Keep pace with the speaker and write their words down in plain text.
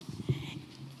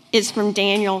is from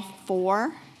Daniel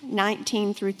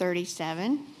 4:19 through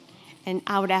 37. And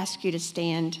I would ask you to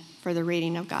stand for the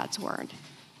reading of God's word.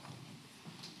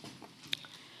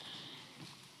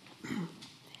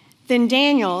 Then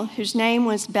Daniel, whose name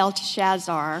was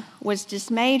Belteshazzar, was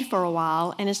dismayed for a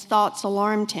while, and his thoughts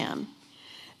alarmed him.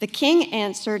 The king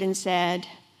answered and said,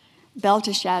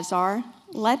 Belteshazzar,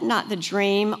 let not the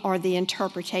dream or the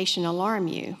interpretation alarm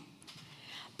you.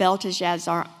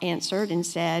 Belteshazzar answered and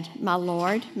said, My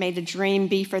lord, may the dream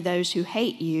be for those who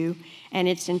hate you, and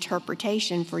its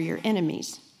interpretation for your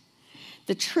enemies.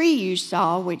 The tree you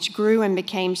saw, which grew and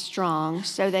became strong,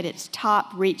 so that its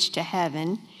top reached to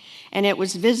heaven, and it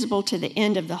was visible to the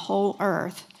end of the whole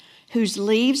earth, whose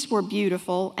leaves were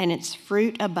beautiful and its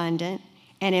fruit abundant,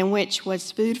 and in which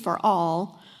was food for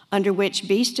all, under which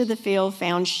beasts of the field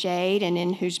found shade, and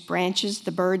in whose branches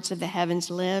the birds of the heavens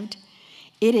lived.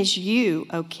 It is you,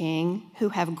 O king, who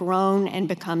have grown and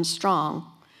become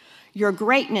strong. Your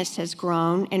greatness has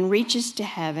grown and reaches to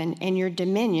heaven, and your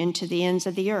dominion to the ends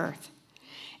of the earth.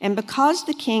 And because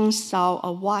the king saw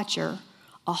a watcher,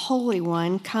 a holy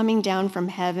one, coming down from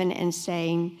heaven and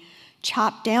saying,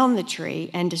 Chop down the tree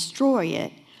and destroy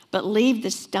it, but leave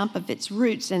the stump of its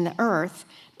roots in the earth,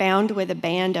 bound with a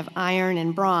band of iron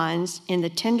and bronze in the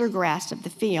tender grass of the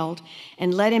field,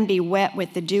 and let him be wet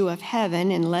with the dew of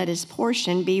heaven, and let his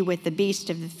portion be with the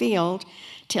beast of the field,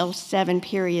 till 7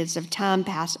 periods of time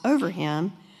pass over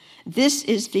him. This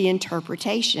is the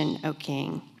interpretation, O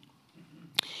king.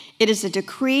 It is a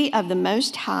decree of the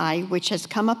Most High, which has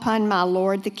come upon my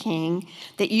lord the king,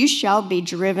 that you shall be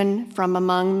driven from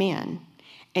among men,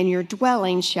 and your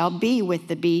dwelling shall be with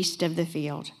the beast of the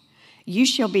field. You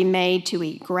shall be made to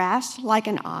eat grass like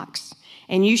an ox,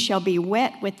 and you shall be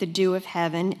wet with the dew of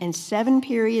heaven, and 7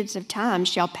 periods of time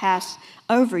shall pass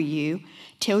over you,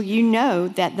 till you know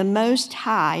that the Most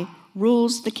High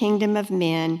rules the kingdom of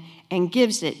men and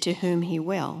gives it to whom he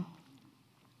will.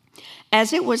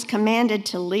 As it was commanded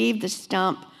to leave the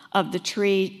stump of the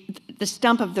tree, the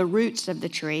stump of the roots of the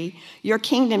tree, your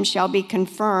kingdom shall be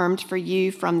confirmed for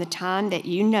you from the time that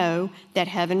you know that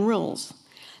heaven rules.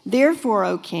 Therefore,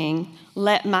 O king,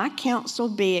 let my counsel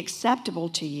be acceptable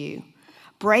to you.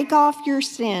 Break off your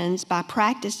sins by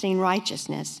practicing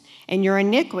righteousness, and your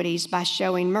iniquities by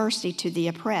showing mercy to the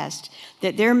oppressed,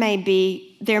 that there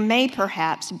may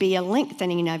perhaps be a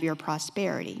lengthening of your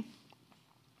prosperity.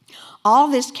 All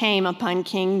this came upon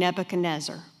King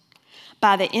Nebuchadnezzar.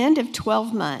 By the end of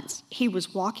 12 months, he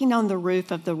was walking on the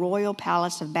roof of the royal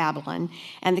palace of Babylon,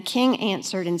 and the king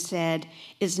answered and said,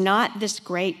 Is not this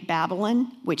great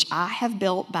Babylon, which I have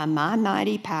built by my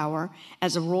mighty power,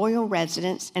 as a royal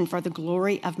residence and for the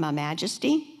glory of my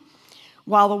majesty?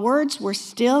 While the words were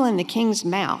still in the king's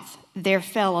mouth, there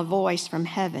fell a voice from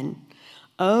heaven.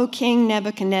 O King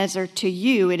Nebuchadnezzar, to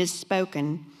you it is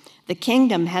spoken. The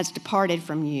kingdom has departed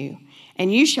from you,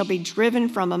 and you shall be driven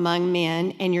from among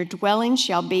men, and your dwelling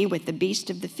shall be with the beast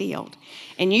of the field.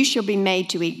 And you shall be made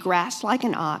to eat grass like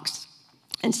an ox,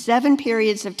 and 7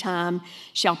 periods of time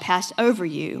shall pass over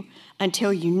you,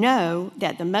 until you know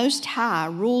that the Most High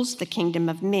rules the kingdom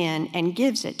of men and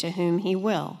gives it to whom he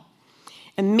will.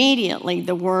 Immediately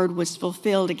the word was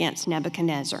fulfilled against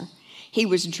Nebuchadnezzar. He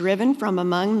was driven from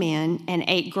among men and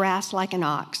ate grass like an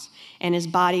ox, and his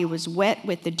body was wet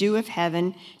with the dew of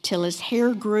heaven, till his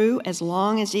hair grew as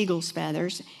long as eagle's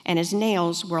feathers, and his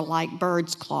nails were like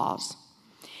birds' claws.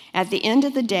 At the end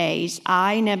of the days,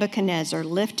 I, Nebuchadnezzar,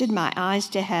 lifted my eyes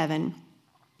to heaven,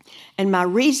 and my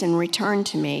reason returned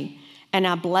to me, and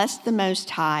I blessed the Most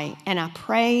High, and I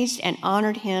praised and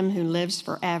honored him who lives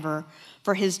forever,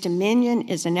 for his dominion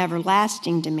is an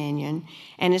everlasting dominion,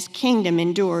 and his kingdom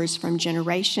endures from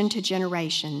generation to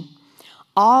generation.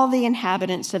 All the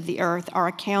inhabitants of the earth are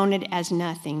accounted as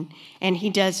nothing, and he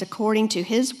does according to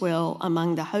his will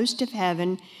among the host of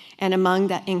heaven and among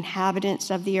the inhabitants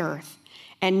of the earth.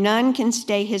 And none can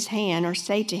stay his hand or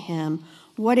say to him,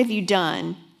 What have you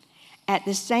done? At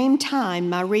the same time,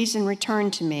 my reason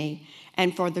returned to me,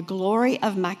 and for the glory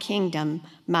of my kingdom,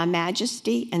 my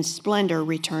majesty and splendor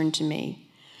returned to me.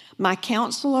 My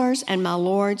counselors and my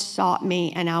lords sought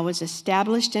me, and I was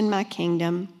established in my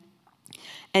kingdom,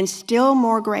 and still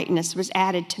more greatness was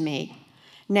added to me.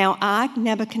 Now I,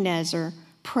 Nebuchadnezzar,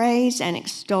 praise and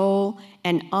extol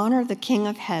and honor the King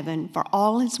of heaven, for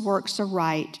all his works are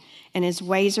right, and his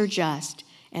ways are just,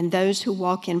 and those who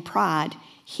walk in pride,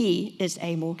 he is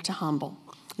able to humble.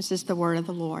 This is the word of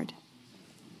the Lord.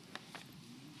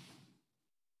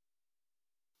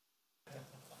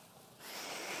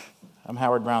 I'm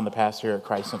Howard Brown, the pastor here at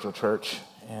Christ Central Church,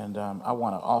 and I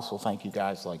want to also thank you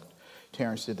guys like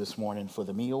Terrence did this morning for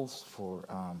the meals, for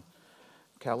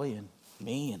Kelly and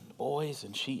me and the boys,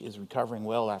 and she is recovering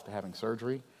well after having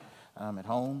surgery at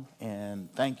home.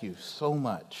 And thank you so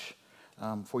much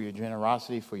for your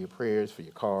generosity, for your prayers, for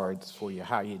your cards, for your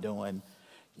how you doing.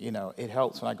 You know, it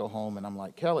helps when I go home and I'm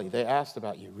like, Kelly, they asked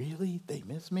about you. Really? They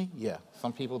miss me? Yeah,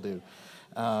 some people do.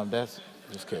 That's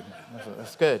just kidding.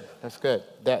 That's good. That's good.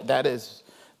 That is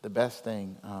the best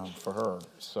thing for her.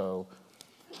 So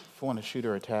if you want to shoot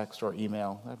her a text or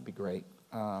email, that'd be great.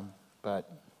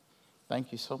 But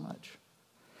thank you so much.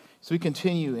 So we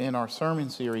continue in our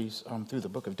sermon series through the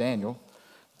book of Daniel.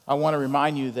 I want to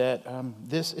remind you that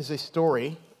this is a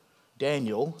story,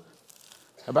 Daniel,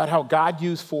 about how God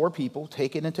used 4 people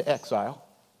taken into exile,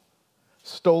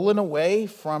 stolen away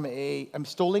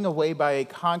by a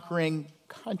conquering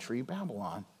country,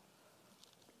 Babylon,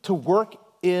 to work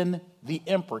in the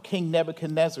emperor, King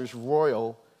Nebuchadnezzar's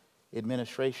royal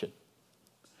administration.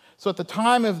 So at the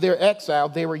time of their exile,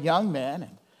 they were young men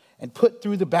and put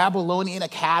through the Babylonian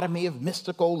Academy of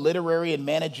Mystical, Literary, and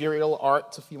Managerial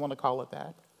Arts, if you want to call it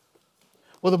that.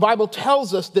 Well, the Bible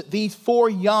tells us that these 4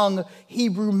 young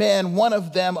Hebrew men, one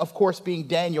of them, of course, being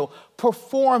Daniel,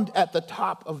 performed at the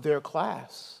top of their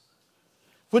class,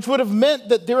 which would have meant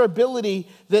that their ability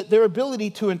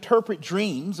to interpret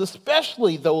dreams,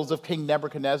 especially those of King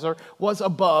Nebuchadnezzar, was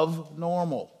above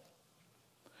normal.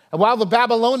 And while the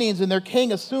Babylonians and their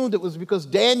king assumed it was because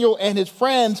Daniel and his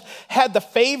friends had the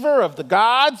favor of the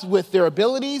gods with their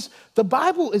abilities, the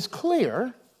Bible is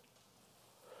clear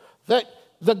that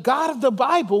the God of the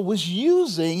Bible was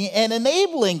using and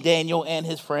enabling Daniel and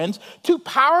his friends to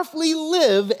powerfully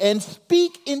live and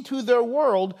speak into their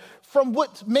world from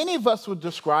what many of us would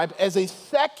describe as a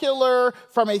secular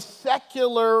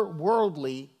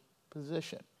worldly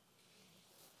position.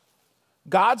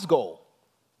 God's goal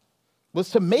was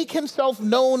to make himself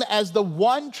known as the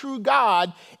one true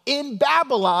God in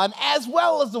Babylon as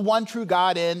well as the one true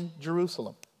God in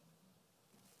Jerusalem.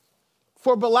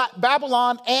 For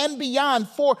Babylon and beyond,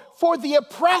 for the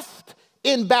oppressed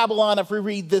in Babylon, if we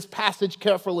read this passage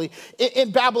carefully,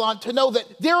 in Babylon, to know that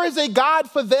there is a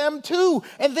God for them too,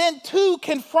 and then to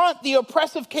confront the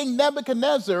oppressive King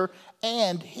Nebuchadnezzar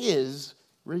and his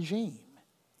regime.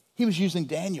 He was using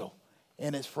Daniel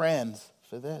and his friends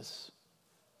for this.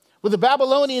 Well, the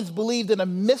Babylonians believed in a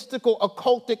mystical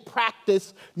occultic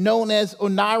practice known as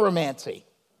oniromancy,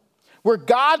 where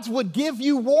gods would give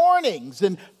you warnings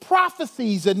and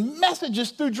prophecies and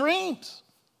messages through dreams.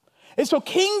 And so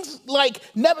kings like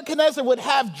Nebuchadnezzar would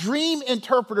have dream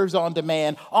interpreters on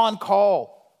demand, on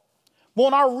call. Well,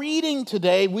 in our reading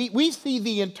today, we see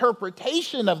the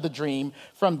interpretation of the dream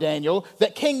from Daniel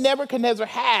that King Nebuchadnezzar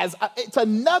has. It's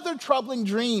another troubling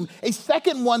dream, a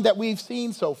second one that we've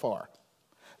seen so far.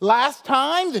 Last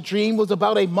time, the dream was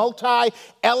about a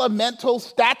multi-elemental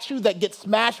statue that gets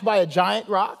smashed by a giant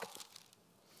rock.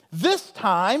 This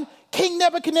time, King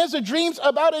Nebuchadnezzar dreams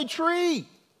about a tree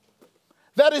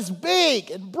that is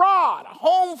big and broad, a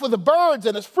home for the birds,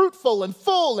 and is fruitful and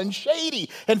full and shady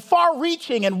and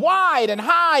far-reaching and wide and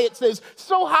high. It says,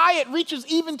 so high it reaches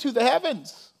even to the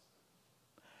heavens.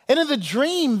 And in the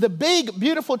dream, the big,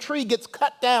 beautiful tree gets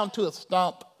cut down to a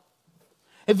stump.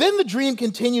 And then the dream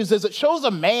continues as it shows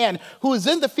a man who is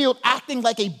in the field acting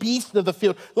like a beast of the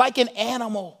field, like an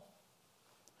animal.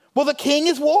 Well, the king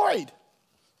is worried.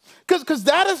 Because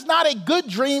that is not a good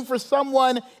dream for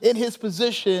someone in his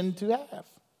position to have.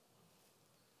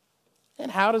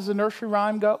 And how does the nursery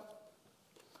rhyme go?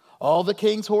 All the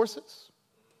king's horses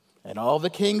and all the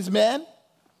king's men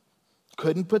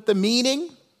couldn't put the meaning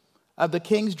of the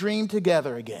king's dream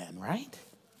together again, right?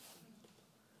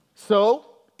 So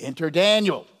enter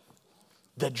Daniel,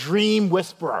 the dream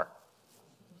whisperer,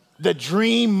 the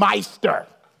dream meister,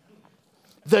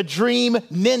 the dream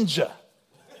ninja.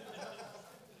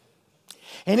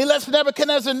 And he lets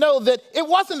Nebuchadnezzar know that it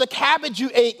wasn't the cabbage you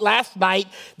ate last night.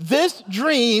 This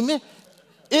dream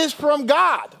is from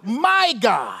God, my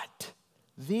God,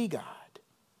 the God.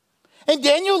 And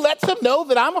Daniel lets him know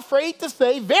that I'm afraid to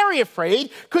say, very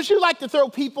afraid, because you like to throw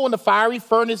people in the fiery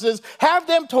furnaces, have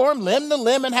them torn limb to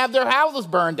limb, and have their houses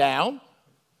burned down.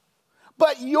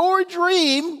 But your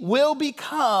dream will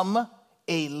become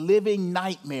a living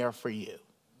nightmare for you.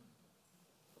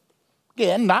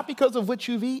 Again, not because of what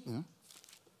you've eaten,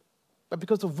 but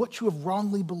because of what you have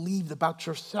wrongly believed about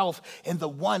yourself and the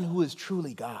one who is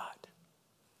truly God.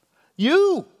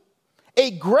 You,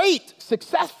 a great,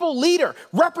 successful leader,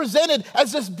 represented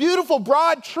as this beautiful,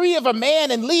 broad tree of a man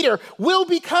and leader, will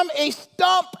become a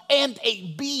stump and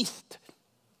a beast.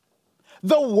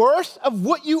 The worst of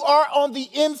what you are on the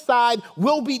inside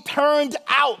will be turned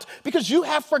out because you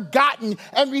have forgotten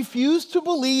and refused to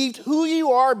believe who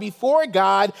you are before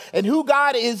God and who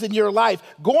God is in your life.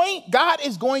 God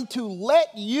is going to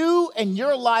let you and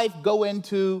your life go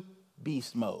into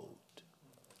beast mode.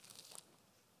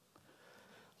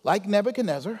 Like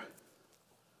Nebuchadnezzar,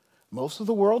 most of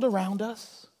the world around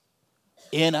us,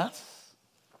 in us,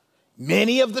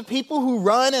 many of the people who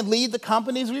run and lead the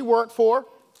companies we work for,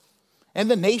 and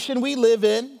the nation we live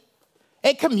in,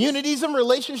 and communities and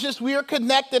relationships we are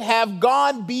connected have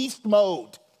gone beast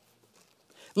mode.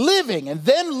 Living and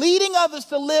then leading others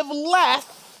to live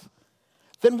less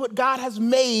than what God has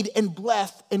made and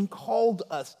blessed and called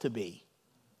us to be.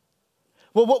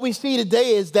 Well, what we see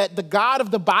today is that the God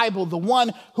of the Bible, the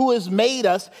one who has made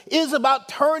us, is about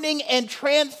turning and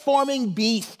transforming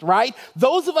beasts, right?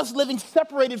 Those of us living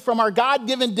separated from our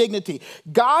God-given dignity.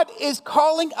 God is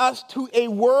calling us to a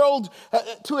world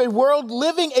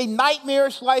living a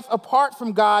nightmarish life apart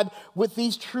from God with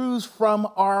these truths from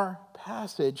our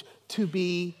passage to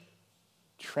be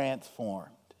transformed.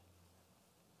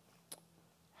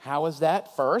 How is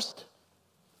that? First,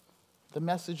 the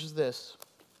message is this: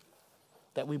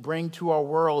 that we bring to our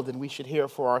world and we should hear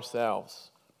for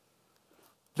ourselves.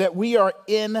 That we are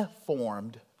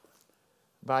informed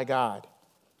by God.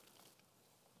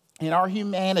 In our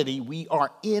humanity, we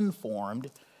are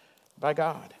informed by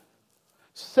God.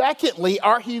 Secondly,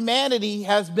 our humanity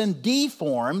has been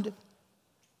deformed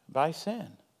by sin.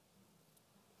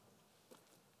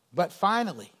 But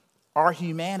finally, our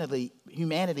humanity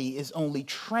is only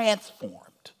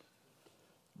transformed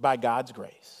by God's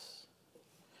grace.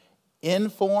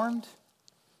 Informed,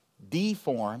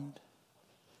 deformed,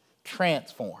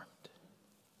 transformed.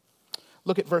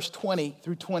 Look at verse 20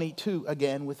 through 22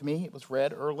 again with me. It was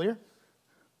read earlier.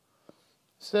 It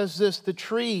says this: the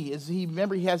tree,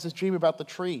 remember he has this dream about the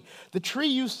tree. The tree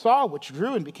you saw, which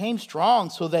grew and became strong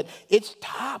so that its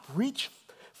top reached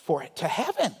for it to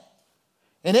heaven.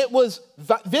 And it was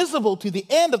visible to the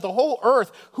end of the whole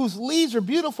earth, whose leaves are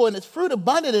beautiful and its fruit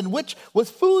abundant, and which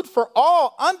was food for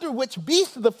all, under which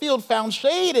beasts of the field found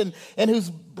shade, and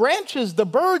whose branches the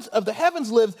birds of the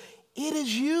heavens lived. It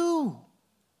is you,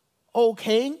 O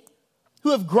king,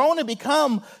 who have grown and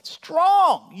become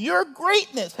strong. Your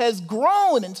greatness has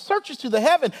grown and searches to the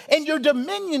heaven, and your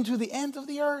dominion to the ends of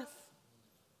the earth.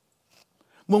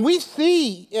 When we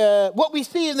see, what we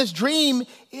see in this dream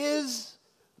is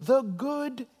the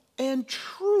good and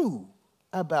true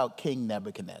about King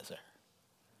Nebuchadnezzar.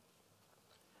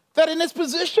 That in his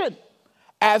position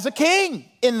as a king,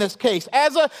 in this case,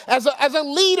 as a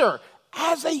leader,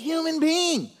 as a human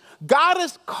being, God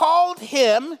has called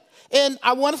him, and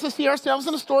I want us to see ourselves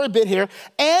in the story a bit here,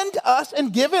 and us,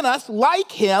 and given us,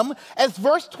 like him, as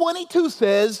verse 22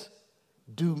 says,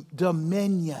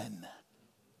 dominion.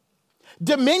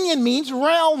 Dominion means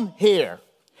realm here.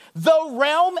 The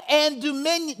realm and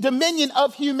dominion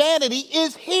of humanity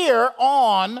is here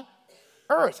on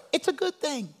earth. It's a good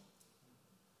thing.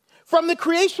 From the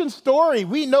creation story,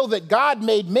 we know that God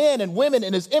made men and women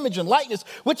in his image and likeness,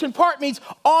 which in part means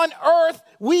on earth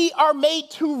we are made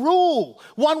to rule.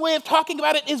 One way of talking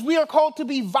about it is we are called to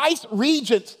be vice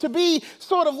regents, to be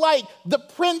sort of like the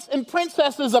prince and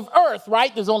princesses of earth,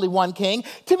 right? There's only one king.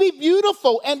 To be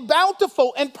beautiful and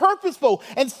bountiful and purposeful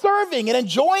and serving and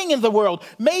enjoying in the world,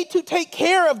 made to take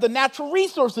care of the natural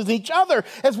resources, each other,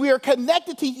 as we are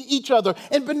connected to each other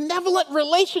in benevolent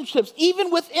relationships,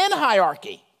 even within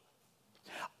hierarchy.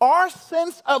 Our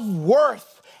sense of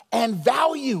worth and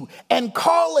value and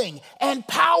calling and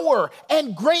power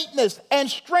and greatness and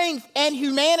strength and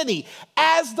humanity,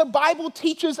 as the Bible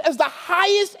teaches, as the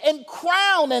highest and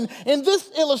crown, and in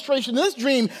this illustration, this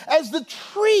dream, as the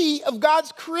tree of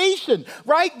God's creation,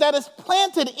 right, that is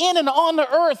planted in and on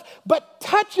the earth, but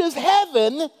touches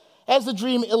heaven, as the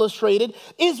dream illustrated,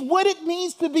 is what it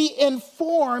means to be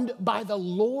informed by the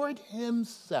Lord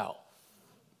himself.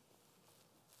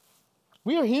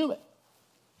 We are human.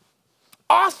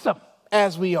 Awesome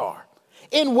as we are.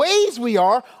 In ways we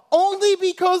are, only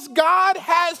because God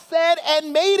has said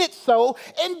and made it so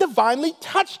and divinely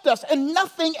touched us. And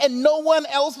nothing and no one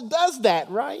else does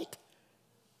that, right?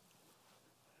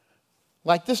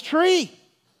 Like this tree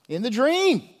in the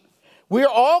dream. We are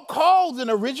all called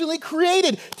and originally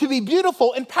created to be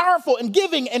beautiful and powerful and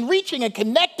giving and reaching and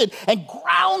connected and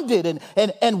grounded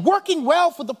and working well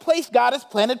for the place God has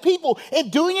planted people and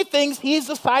doing the things he has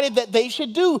decided that they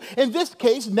should do. In this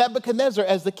case, Nebuchadnezzar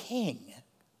as the king.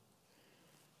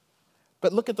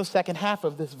 But look at the second half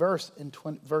of this verse,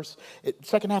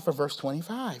 second half of verse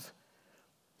 25.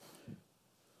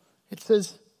 It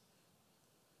says,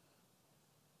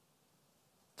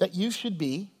 that you should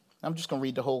be, I'm just going to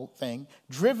read the whole thing,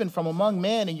 driven from among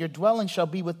men, and your dwelling shall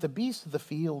be with the beasts of the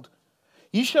field.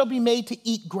 You shall be made to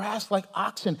eat grass like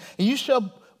oxen, and you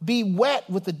shall be wet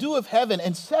with the dew of heaven,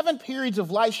 and 7 periods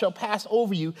of life shall pass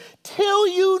over you till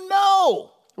you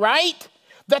know, right,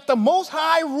 that the Most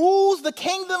High rules the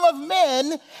kingdom of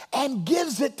men and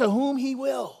gives it to whom he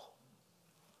will.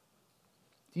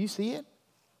 Do you see it?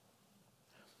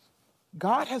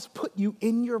 God has put you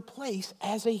in your place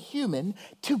as a human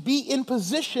to be in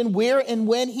position where and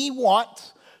when he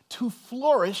wants to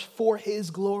flourish for his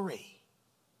glory.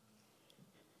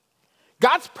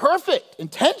 God's perfect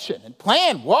intention and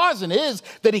plan was and is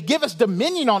that he give us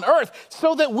dominion on earth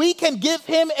so that we can give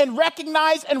him and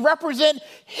recognize and represent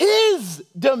his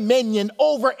dominion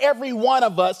over every one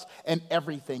of us and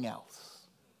everything else.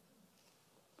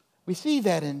 We see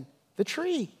that in the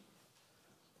tree.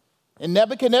 In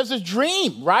Nebuchadnezzar's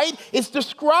dream, right? It's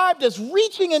described as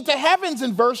reaching into heavens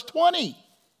in verse 20.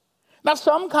 Now,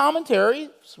 some commentaries,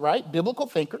 right, biblical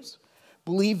thinkers,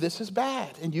 believe this is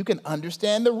bad, and you can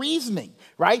understand the reasoning,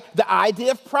 right? The idea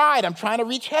of pride, I'm trying to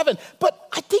reach heaven. But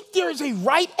I think there is a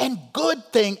right and good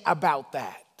thing about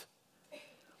that.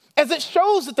 As it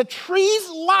shows that the tree's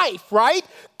life, right,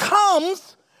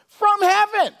 comes from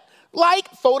heaven, like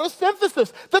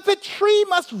photosynthesis, that the tree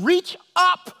must reach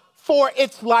up for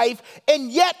its life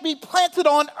and yet be planted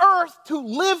on earth to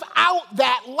live out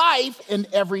that life in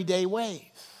everyday ways.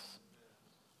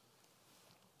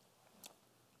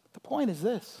 The point is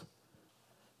this: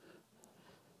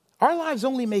 our lives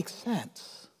only make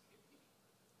sense,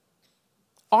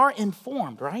 are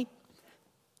informed, right?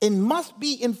 And must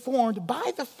be informed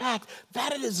by the fact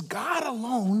that it is God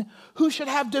alone who should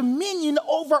have dominion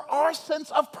over our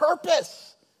sense of purpose.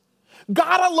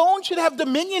 God alone should have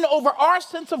dominion over our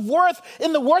sense of worth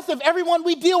and the worth of everyone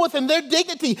we deal with and their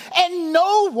dignity, and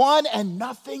no one and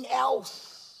nothing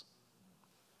else.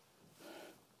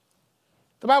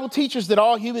 The Bible teaches that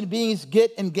all human beings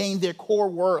get and gain their core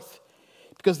worth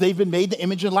because they've been made in the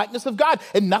image and likeness of God,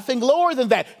 and nothing lower than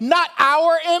that. Not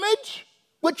our image,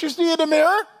 which you see in the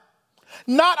mirror.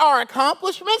 Not our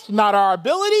accomplishments, not our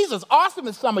abilities, as awesome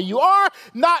as some of you are,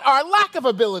 not our lack of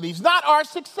abilities, not our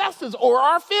successes or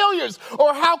our failures,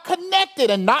 or how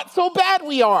connected and not so bad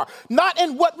we are, not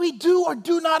in what we do or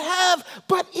do not have,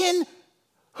 but in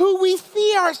who we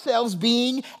see ourselves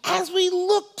being as we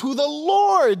look to the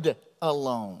Lord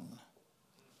alone.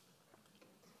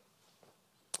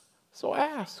 So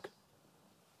ask,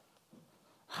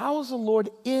 how is the Lord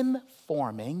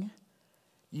informing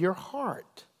your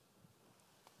heart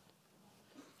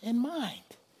and mind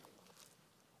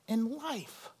and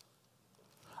life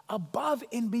above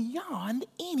and beyond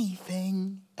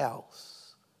anything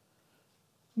else?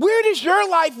 Where does your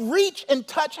life reach and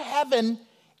touch heaven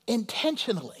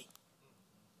intentionally?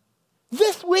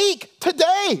 This week,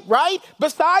 today, right?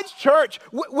 Besides church,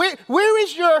 where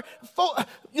is your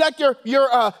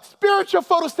spiritual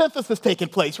photosynthesis taking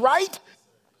place, right?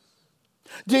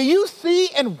 Do you see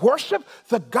and worship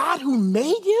the God who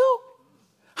made you?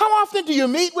 How often do you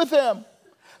meet with him?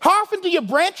 How often do your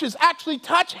branches actually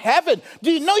touch heaven?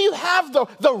 Do you know you have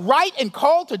the right and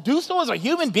call to do so as a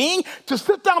human being, to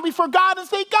sit down before God and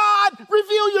say, God,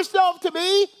 reveal yourself to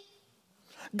me.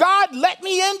 God, let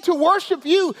me in to worship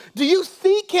you. Do you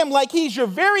seek him like he's your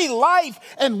very life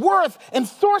and worth and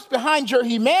source behind your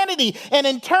humanity? And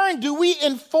in turn, do we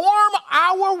inform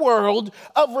our world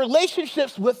of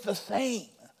relationships with the same?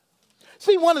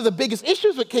 See, one of the biggest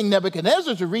issues with King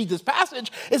Nebuchadnezzar, to read this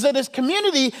passage, is that his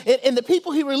community and the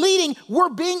people he were leading were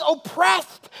being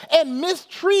oppressed and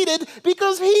mistreated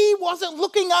because he wasn't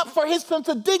looking up for his sense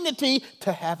of dignity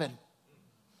to heaven.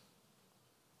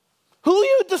 Who are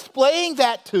you displaying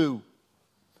that to?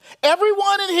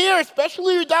 Everyone in here,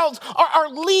 especially your adults, are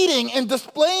leading and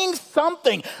displaying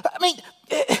something. I mean,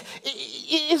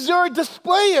 is there a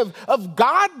display of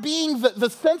God being the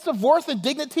sense of worth and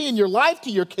dignity in your life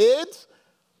to your kids?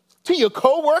 To your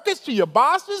coworkers, to your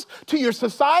bosses, to your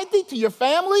society, to your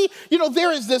family? You know,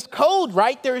 there is this code,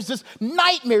 right? There is this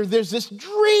nightmare, there's this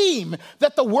dream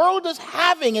that the world is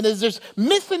having, and there's this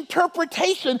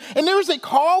misinterpretation, and there is a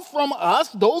call from us,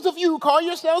 those of you who call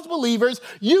yourselves believers.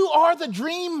 You are the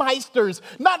dream meisters,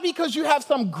 not because you have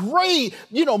some great,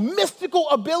 mystical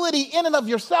ability in and of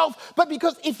yourself, but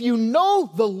because if you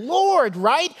know the Lord,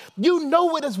 right, you know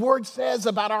what his word says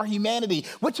about our humanity,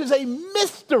 which is a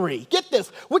mystery. Get this,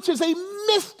 which is a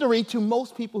mystery to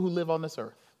most people who live on this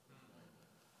earth.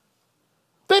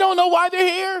 They don't know why they're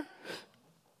here.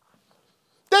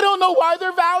 They don't know why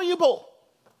they're valuable.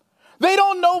 They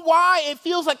don't know why it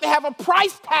feels like they have a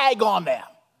price tag on them.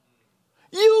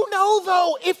 You know,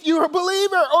 though, if you're a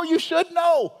believer, or you should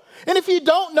know. And if you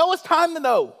don't know, it's time to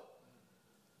know.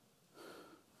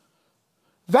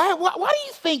 Why do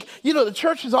you think, the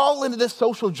church is all into this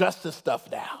social justice stuff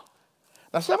now?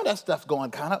 Now, some of that stuff's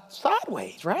going kind of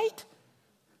sideways, right?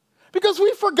 Because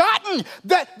we've forgotten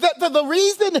that the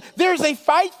reason there's a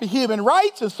fight for human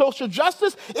rights and social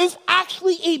justice is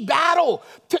actually a battle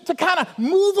to kind of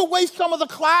move away some of the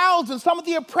clouds and some of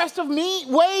the oppressive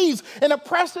ways and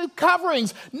oppressive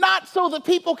coverings, not so that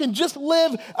people can just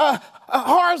live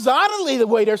horizontally the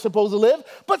way they're supposed to live,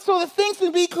 but so that things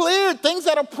can be cleared, things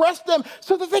that oppress them,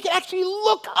 so that they can actually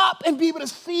look up and be able to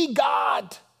see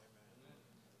God,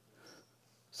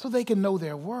 so they can know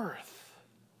their worth.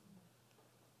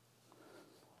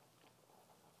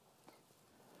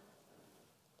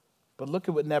 But look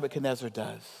at what Nebuchadnezzar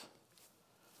does.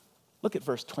 Look at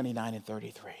verse 29 and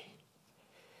 33.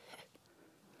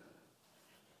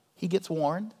 He gets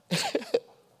warned.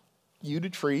 You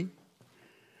the tree.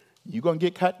 You're going to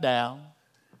get cut down,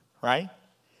 right?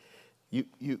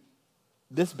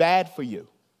 This bad for you.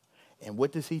 And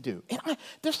what does he do? And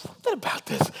there's something about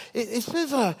this. It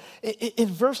says in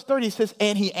verse 30, it says,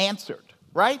 and he answered,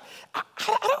 right? I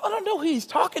don't know who he's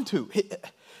talking to.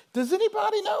 Does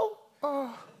anybody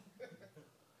know?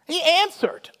 He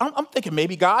answered. I'm thinking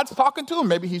maybe God's talking to him.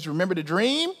 Maybe he's remembered a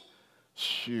dream.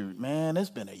 Shoot, man, it's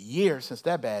been a year since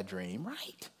that bad dream,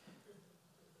 right?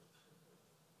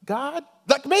 God,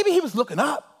 like maybe he was looking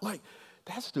up, like,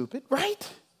 that's stupid, right?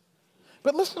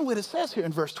 But listen to what it says here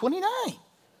in verse 29.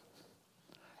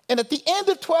 And at the end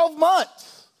of 12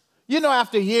 months,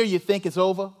 after a year you think it's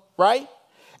over, right?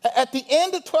 At the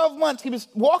end of 12 months, he was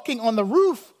walking on the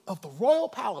roof of the royal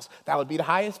palace. That would be the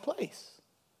highest place.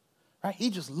 Right?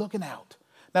 He's just looking out.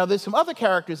 Now, there's some other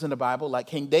characters in the Bible, like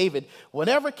King David.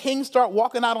 Whenever kings start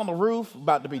walking out on the roof,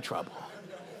 about to be trouble.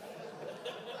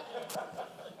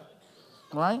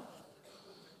 Right?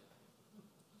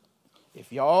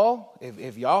 If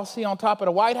y'all see on top of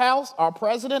the White House, our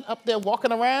president up there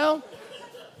walking around,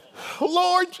 oh,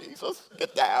 Lord Jesus,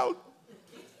 get down.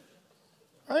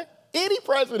 Right? Any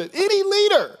president, any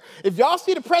leader. If y'all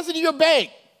see the president of your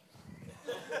bank,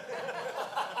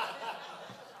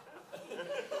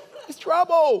 it's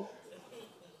trouble.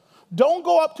 Don't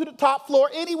go up to the top floor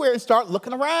anywhere and start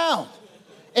looking around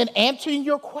and answering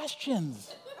your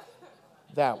questions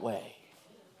that way.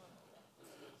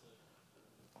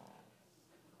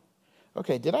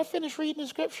 Okay, did I finish reading the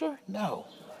scripture? No.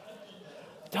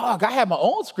 Dog, I have my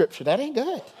own scripture. That ain't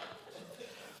good.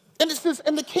 And it says,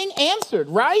 and the king answered,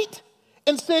 right?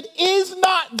 And said, is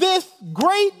not this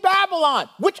great Babylon,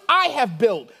 which I have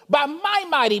built by my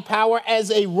mighty power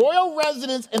as a royal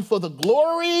residence and for the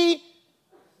glory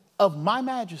of my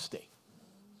majesty?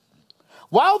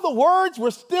 While the words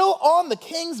were still on the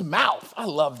king's mouth. I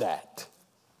love that.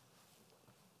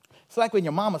 It's like when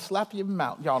your mama slapped you in the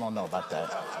mouth. Y'all don't know about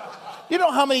that. You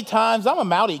know how many times, I'm a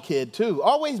mouthy kid too,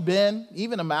 always been,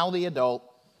 even a mouthy adult.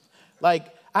 Like,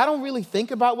 I don't really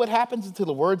think about what happens until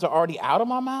the words are already out of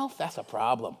my mouth. That's a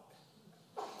problem.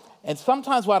 And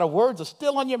sometimes while the words are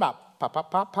still on your mouth, pop,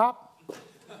 pop, pop, pop.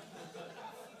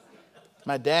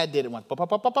 My dad did it once. Pop, pop,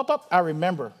 pop, pop, pop, pop. I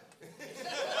remember.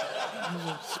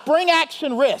 Spring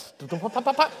action wrist. Pop, pop, pop,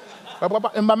 pop. Pop, pop,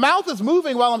 pop. And my mouth is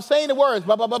moving while I'm saying the words.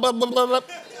 Pop, pop, pop, pop, pop, pop.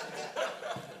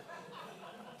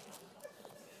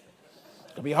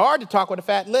 It'll be hard to talk with a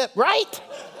fat lip, right?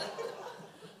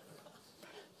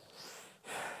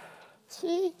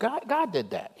 See, God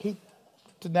did that.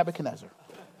 To Nebuchadnezzar.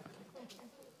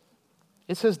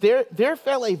 It says, there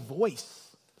fell a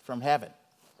voice from heaven.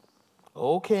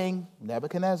 O King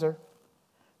Nebuchadnezzar,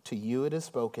 to you it is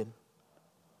spoken.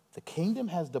 The kingdom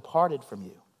has departed from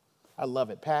you. I love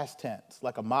it, past tense,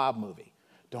 like a mob movie.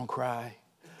 Don't cry.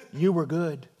 You were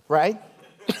good, right?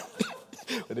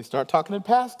 When they start talking in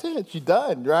past tense, you're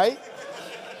done, right?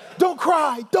 Don't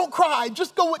cry,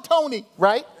 just go with Tony,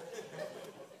 right?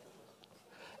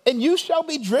 And you shall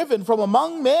be driven from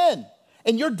among men,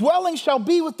 and your dwelling shall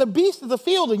be with the beasts of the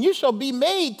field, and you shall be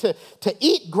made to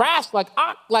eat grass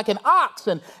like an ox,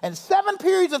 and 7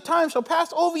 periods of time shall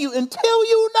pass over you until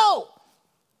you know,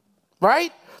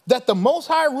 right, that the Most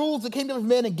High rules the kingdom of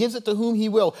men and gives it to whom he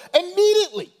will.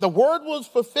 Immediately, the word was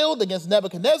fulfilled against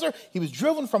Nebuchadnezzar. He was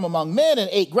driven from among men and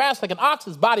ate grass like an ox.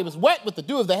 His body was wet with the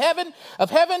dew of heaven,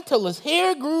 till his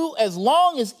hair grew as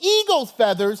long as eagle's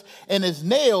feathers, and his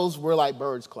nails were like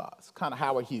bird's claws. Kind of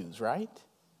Howard Hughes, right?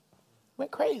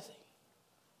 Went crazy.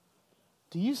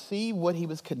 Do you see what he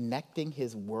was connecting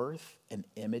his worth and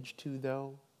image to,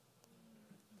 though?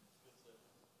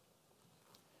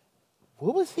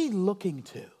 What was he looking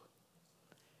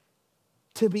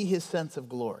to be his sense of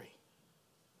glory?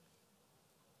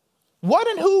 What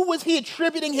and who was he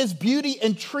attributing his beauty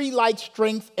and tree-like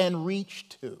strength and reach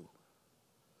to?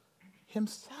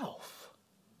 Himself.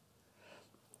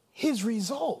 His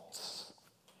results.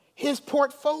 His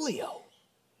portfolio.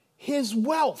 His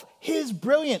wealth. His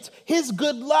brilliance. His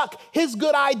good luck. His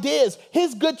good ideas.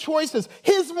 His good choices.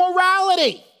 His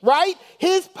morality, right?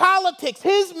 His politics.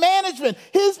 His management.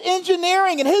 His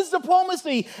engineering and his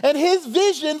diplomacy and his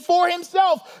vision for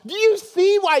himself. Do you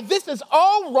see why this is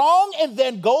all wrong and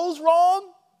then goes wrong?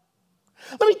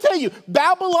 Let me tell you,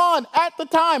 Babylon at the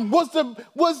time was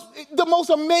the most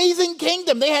amazing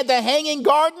kingdom. They had the Hanging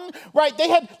Garden, right? They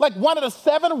had like one of the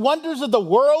 7 wonders of the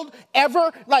world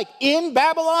ever, like in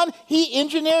Babylon. He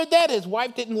engineered that. His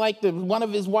wife didn't like one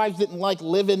of his wives didn't like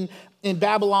living in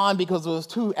Babylon because it was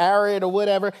too arid or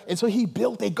whatever. And so he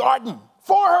built a garden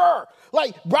for her,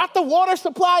 like brought the water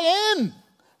supply in,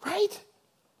 right?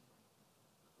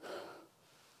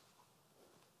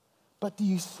 But do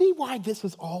you see why this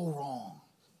is all wrong?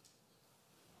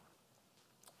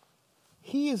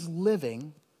 He is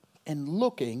living and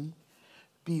looking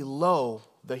below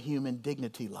the human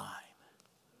dignity line.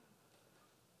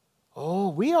 Oh,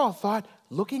 we all thought,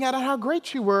 looking at how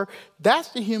great you were, that's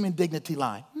the human dignity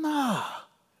line. Nah.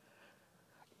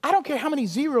 I don't care how many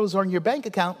zeros are in your bank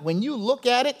account. When you look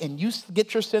at it and you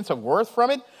get your sense of worth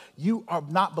from it, you are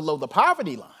not below the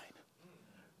poverty line.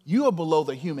 You are below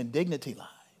the human dignity line.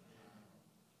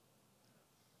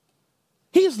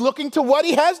 He's looking to what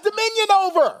he has dominion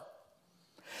over.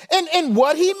 And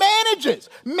what he manages,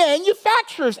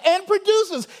 manufactures, and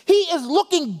produces. He is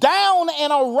looking down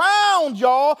and around,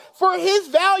 y'all, for his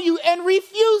value and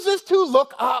refuses to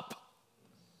look up.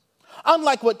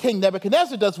 Unlike what King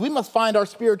Nebuchadnezzar does, we must find our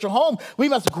spiritual home. We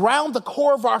must ground the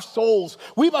core of our souls.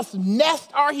 We must nest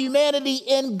our humanity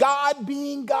in God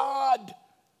being God.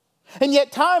 And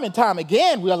yet time and time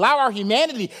again, we allow our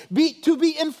humanity to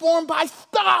be informed by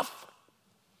stuff,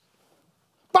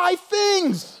 by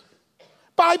things,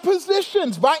 by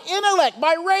positions, by intellect,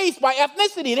 by race, by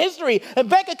ethnicity and history and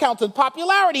bank accounts and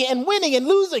popularity and winning and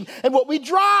losing and what we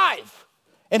drive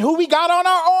and who we got on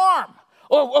our arm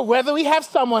or whether we have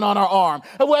someone on our arm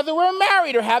or whether we're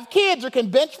married or have kids or can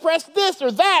bench press this or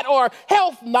that or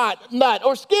health nut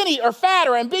or skinny or fat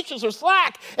or ambitious or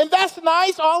slack. And that's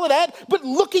nice, all of that. But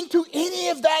looking to any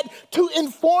of that to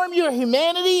inform your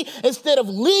humanity instead of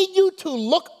lead you to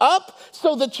look up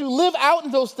so that you live out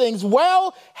in those things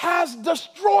well has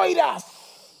destroyed us.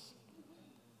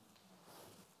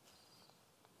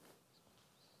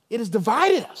 It has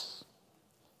divided us.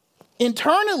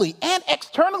 Internally and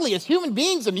externally as human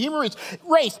beings and human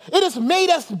race. It has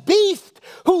made us beasts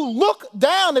who look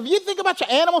down. If you think about your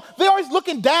animal, they're always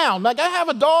looking down. Like I have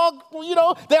a dog,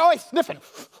 they're always sniffing.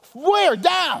 Where?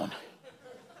 Down.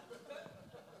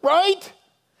 Right?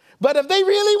 But if they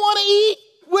really want to eat,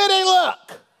 where they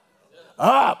look?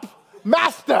 Up.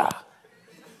 Master.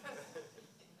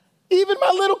 Even my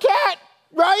little cat,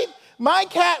 right? My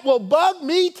cat will bug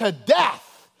me to death.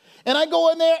 And I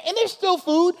go in there, and there's still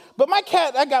food, but my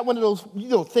cat, I got one of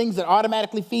those things that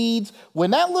automatically feeds.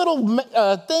 When that little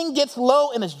thing gets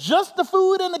low and it's just the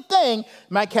food and the thing,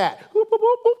 my cat, whoop, whoop,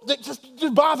 whoop, whoop,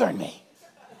 just bothering me.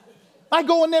 I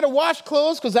go in there to wash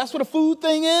clothes because that's what a food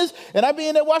thing is, and I be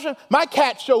in there washing. My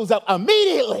cat shows up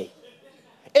immediately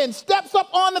and steps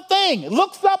up on the thing,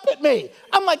 looks up at me.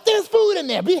 I'm like, there's food in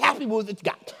there. Be happy with what it's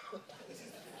got.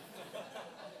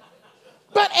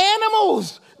 But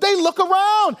animals, they look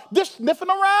around. They're sniffing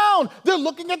around. They're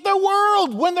looking at their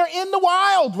world when they're in the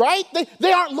wild, right?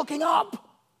 They aren't looking up.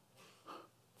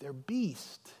 They're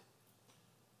beasts.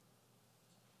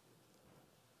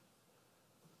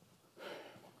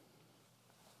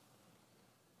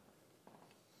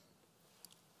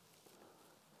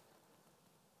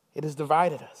 It has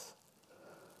divided us.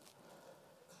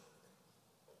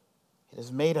 It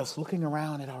has made us looking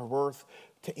around at our worth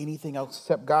to anything else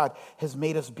except God, has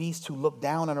made us beasts who look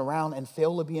down and around and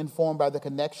fail to be informed by the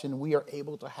connection we are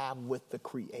able to have with the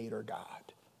Creator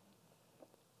God.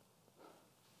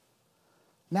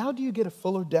 Now do you get a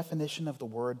fuller definition of the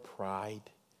word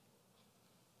pride?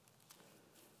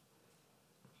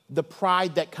 The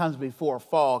pride that comes before a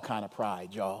fall kind of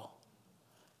pride, y'all.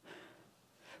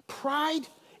 Pride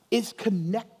is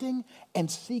connecting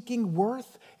and seeking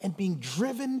worth and being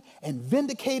driven and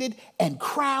vindicated and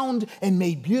crowned and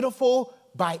made beautiful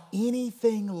by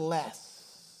anything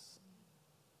less.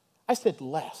 I said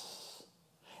less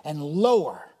and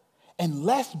lower and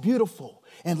less beautiful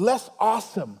and less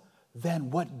awesome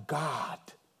than what God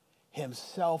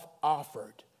Himself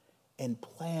offered and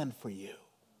planned for you.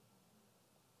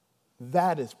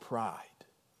 That is pride.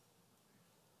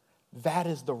 That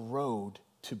is the road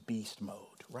to beast mode,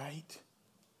 right?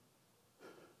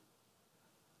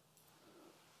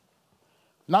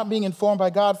 Not being informed by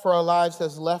God for our lives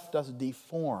has left us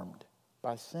deformed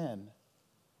by sin.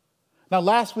 Now,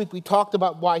 last week we talked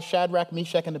about why Shadrach,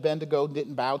 Meshach, and Abednego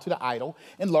didn't bow to the idol,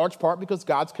 in large part because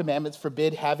God's commandments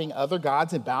forbid having other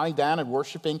gods and bowing down and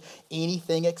worshiping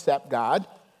anything except God.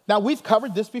 Now, we've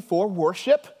covered this before.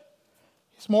 Worship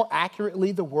is more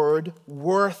accurately the word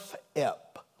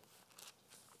worth-ip.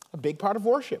 A big part of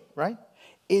worship, right,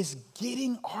 is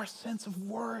getting our sense of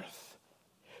worth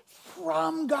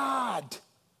from God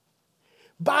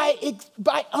by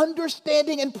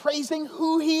understanding and praising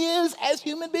who he is as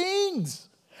human beings.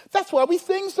 That's why we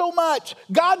sing so much.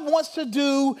 God wants to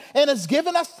do and has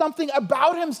given us something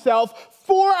about himself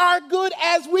for our good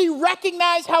as we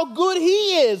recognize how good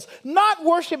he is. Not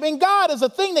worshiping God as a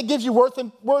thing that gives you worth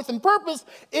and purpose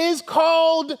is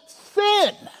called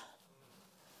sin.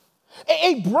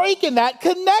 A break in that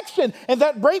connection, and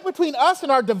that break between us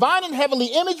and our divine and heavenly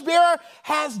image bearer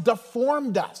has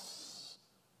deformed us.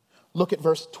 Look at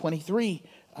verse 23.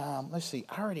 Let's see.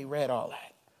 I already read all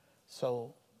that.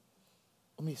 So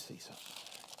let me see something.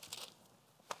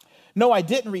 No, I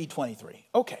didn't read 23.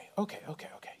 Okay.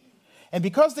 And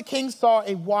because the king saw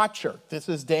a watcher, this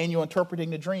is Daniel interpreting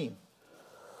the dream.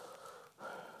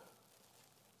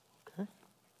 Okay.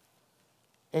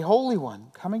 A holy one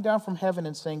coming down from heaven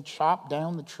and saying, chop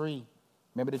down the tree.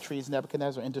 Remember the tree is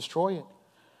Nebuchadnezzar, and destroy it.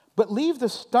 But leave the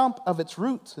stump of its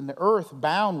roots in the earth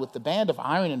bound with the band of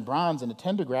iron and bronze and the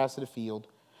tender grass of the field.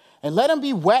 And let him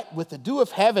be wet with the dew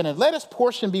of heaven, and let his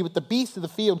portion be with the beasts of the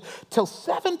field, till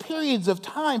 7 periods of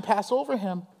time pass over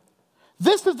him.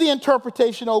 This is the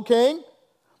interpretation, O king.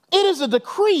 It is a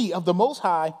decree of the Most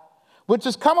High, which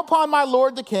has come upon my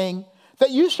lord the king,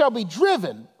 that you shall be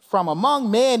driven from among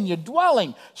men. Your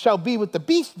dwelling shall be with the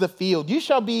beasts of the field. You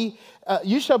shall be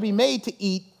made to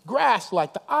eat grass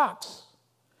like the ox.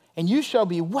 And you shall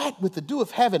be wet with the dew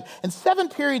of heaven, and 7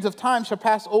 periods of time shall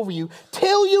pass over you,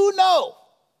 till you know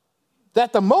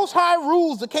that the Most High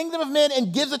rules the kingdom of men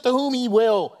and gives it to whom he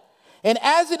will. And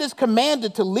as it is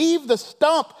commanded to leave the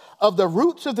stump of the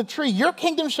roots of the tree, your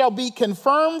kingdom shall be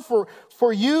confirmed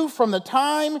for you from the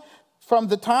time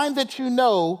that you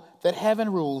know that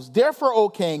heaven rules. Therefore, O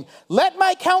king, let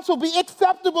my counsel be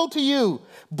acceptable to you.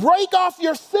 Break off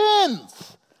your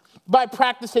sins by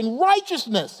practicing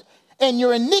righteousness, and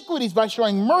your iniquities by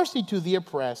showing mercy to the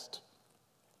oppressed.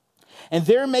 And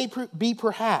there may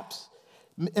perhaps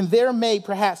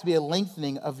be a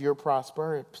lengthening of your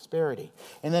prosperity.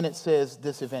 And then it says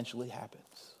this eventually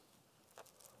happens.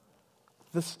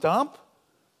 The stump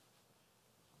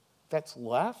that's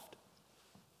left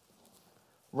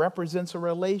represents a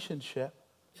relationship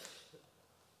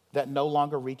that no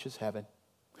longer reaches heaven.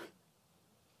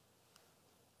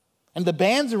 And the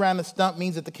bands around the stump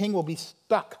means that the king will be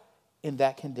stuck in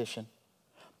that condition.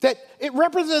 That it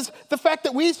represents the fact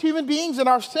that we as human beings in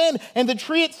our sin and the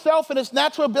tree itself and its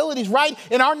natural abilities, right?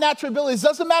 In our natural abilities,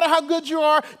 doesn't matter how good you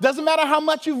are, doesn't matter how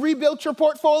much you've rebuilt your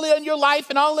portfolio and your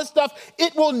life and all this stuff,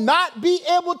 it will not be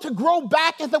able to grow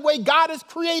back in the way God has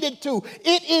created to.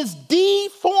 It is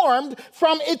deformed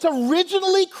from its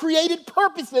originally created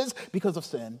purposes because of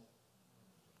sin.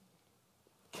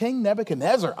 King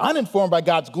Nebuchadnezzar, uninformed by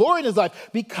God's glory in his life,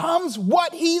 becomes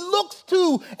what he looks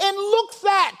to and looks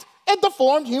at a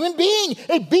deformed human being,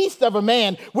 a beast of a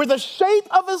man, where the shape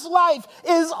of his life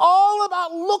is all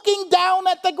about looking down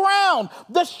at the ground.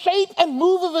 The shape and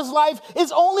move of his life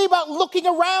is only about looking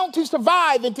around to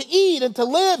survive and to eat and to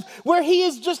live, where he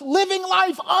is just living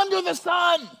life under the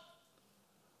sun.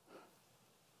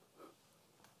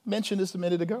 Mentioned this a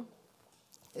minute ago.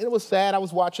 It was sad. I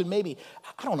was watching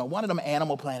one of them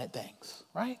Animal Planet things,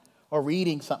 right? Or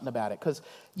reading something about it. Because,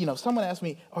 someone asked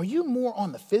me, are you more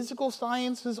on the physical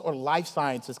sciences or life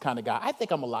sciences kind of guy? I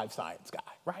think I'm a life science guy,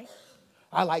 right?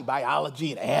 I like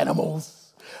biology and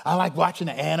animals. I like watching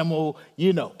the animal,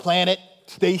 planet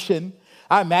station.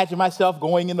 I imagine myself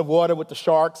going in the water with the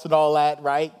sharks and all that,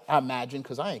 right? I imagine,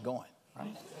 because I ain't going,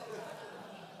 right?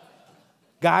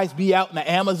 Guys be out in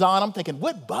the Amazon, I'm thinking,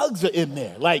 what bugs are in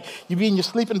there? Like, you be in your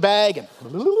sleeping bag and,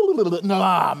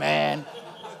 nah, man.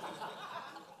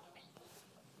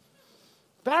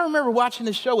 But I remember watching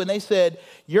this show and they said,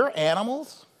 your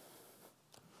animals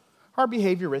are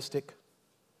behavioristic.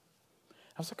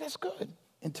 I was like, that's good.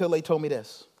 Until they told me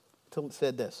this, until it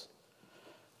said this.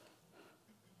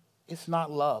 It's not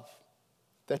love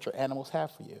that your animals have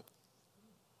for you.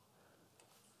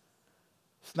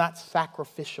 It's not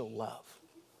sacrificial love.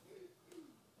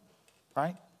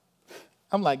 Right?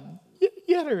 I'm like,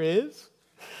 yeah, there is.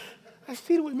 I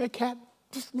see the way my cat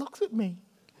just looks at me.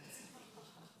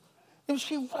 And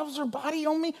she rubs her body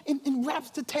on me and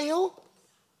wraps the tail.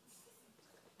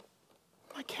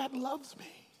 My cat loves me.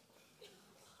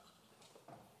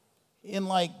 And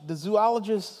like the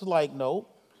zoologist's like, nope.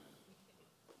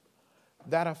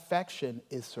 That affection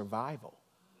is survival.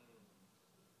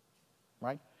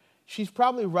 Right? She's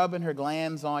probably rubbing her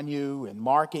glands on you and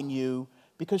marking you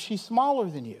because she's smaller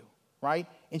than you, right?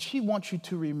 And she wants you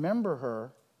to remember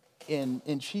her,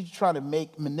 and she's trying to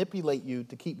manipulate you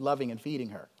to keep loving and feeding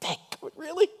her. Dang,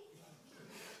 really?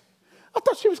 I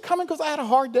thought she was coming because I had a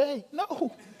hard day.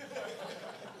 No.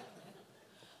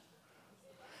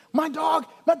 My dog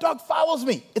follows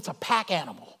me. It's a pack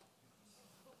animal.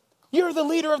 You're the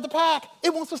leader of the pack.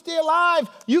 It wants to stay alive.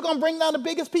 You're going to bring down the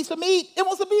biggest piece of meat. It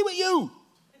wants to be with you.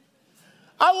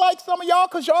 I like some of y'all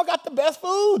because y'all got the best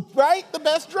food, right? The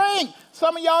best drink.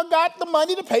 Some of y'all got the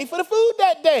money to pay for the food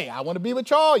that day. I want to be with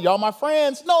y'all. Y'all my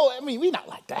friends. No, I mean, we're not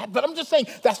like that. But I'm just saying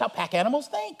that's how pack animals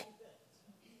think.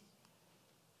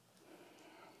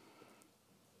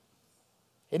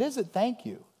 It isn't thank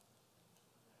you.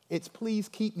 It's please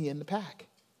keep me in the pack.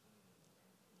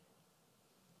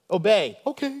 Obey.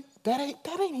 Okay, that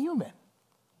ain't human.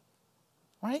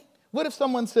 Right? What if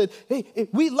someone said, hey,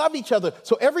 we love each other,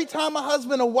 so every time a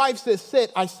husband or wife says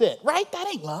sit, I sit. Right? That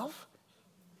ain't love.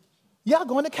 Y'all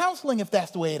going to counseling if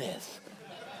that's the way it is.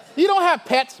 You don't have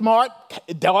pet smart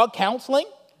dog counseling.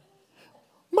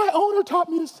 My owner taught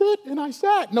me to sit and I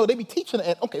sat. No, they be teaching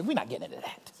it. Okay, we're not getting into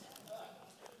that.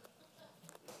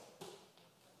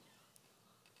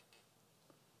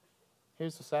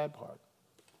 Here's the sad part.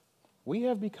 We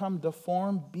have become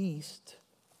deformed beasts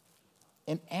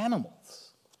and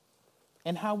animals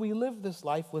in how we live this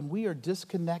life when we are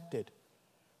disconnected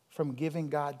from giving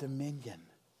God dominion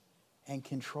and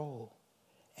control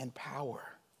and power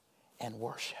and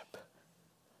worship.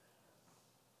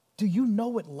 Do you know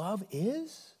what love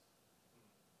is?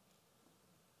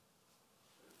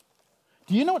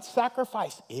 Do you know what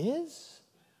sacrifice is?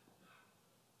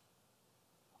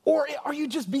 Or are you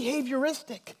just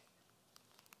behavioristic?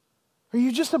 Are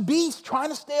you just a beast trying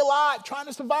to stay alive, trying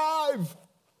to survive?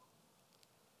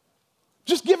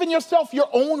 Just giving yourself your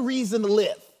own reason to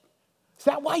live. Is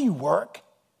that why you work?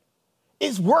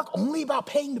 Is work only about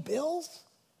paying the bills?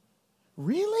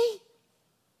 Really?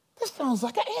 This sounds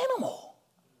like an animal.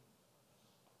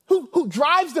 Who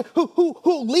drives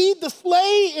who lead the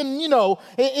sleigh and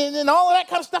and all of that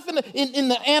kind of stuff in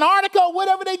the Antarctica or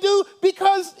whatever they do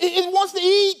because it wants to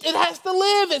eat, it has to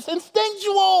live, it's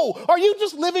instinctual. Are you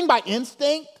just living by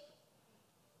instinct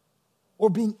or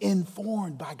being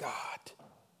informed by God?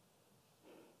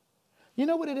 You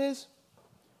know what it is?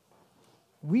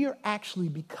 We are actually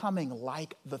becoming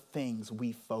like the things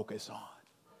we focus on.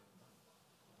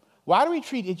 Why do we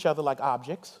treat each other like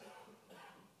objects?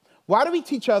 Why do we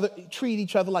treat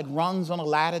each other like rungs on a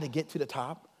ladder to get to the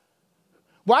top?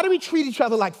 Why do we treat each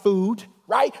other like food,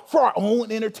 right? For our own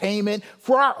entertainment,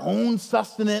 for our own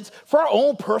sustenance, for our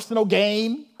own personal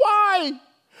gain. Why?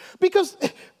 Because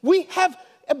we have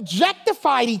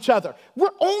objectified each other. We're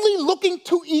only looking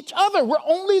to each other. We're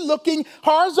only looking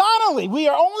horizontally. We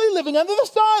are only living under the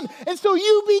sun. And so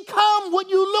you become what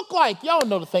you look like. Y'all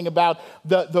know the thing about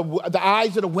the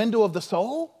eyes are the window of the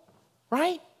soul,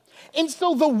 right? And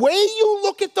so the way you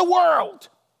look at the world,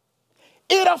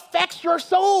 it affects your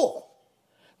soul,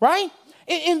 right?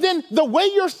 And then the way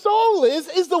your soul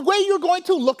is the way you're going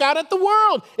to look out at the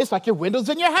world. It's like your windows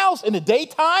in your house. In the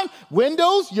daytime,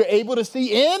 windows, you're able to see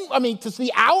to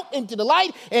see out into the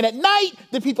light. And at night,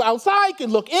 the people outside can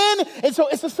look in. And so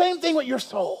it's the same thing with your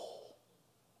soul.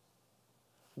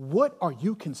 What are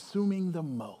you consuming the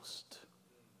most?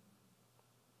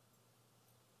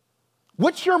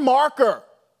 What's your marker?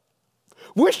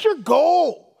 What's your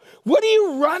goal? What are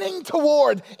you running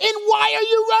toward? And why are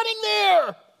you running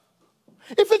there?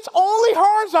 If it's only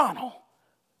horizontal,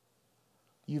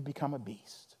 you've become a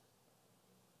beast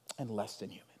and less than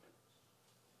human.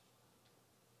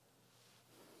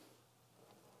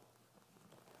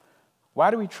 Why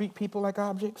do we treat people like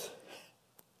objects?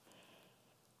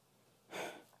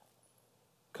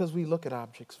 Because we look at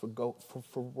objects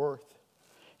for worth.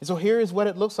 And so here is what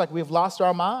it looks like. We've lost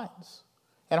our minds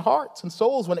and hearts and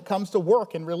souls when it comes to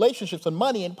work and relationships and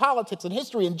money and politics and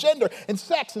history and gender and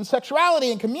sex and sexuality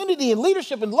and community and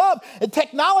leadership and love and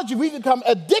technology. We've become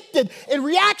addicted and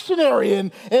reactionary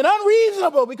and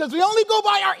unreasonable because we only go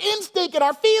by our instinct and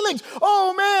our feelings.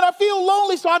 Oh man, I feel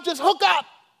lonely, so I'll just hook up.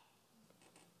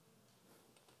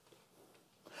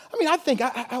 I mean, I think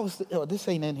this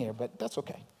ain't in here, but that's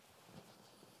okay.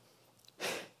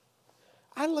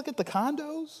 I look at the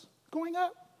condos going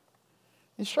up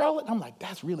in Charlotte, I'm like,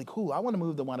 that's really cool. I want to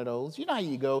move to one of those. You know how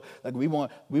you go, like we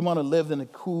want to live in a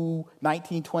cool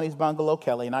 1920s bungalow.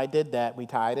 Kelly and I did that. We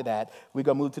tired of that. We're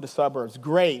going to move to the suburbs.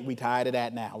 Great. We tired of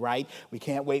that now, right? We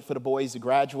can't wait for the boys to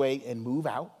graduate and move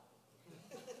out.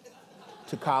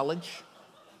 to college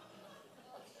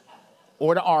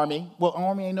or the Army. Well,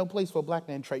 Army ain't no place for a black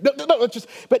man trade. No, it's just,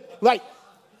 but like,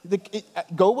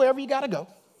 go wherever you got to go.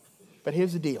 But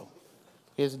here's the deal.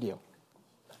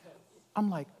 I'm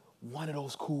like, one of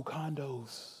those cool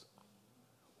condos.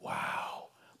 Wow.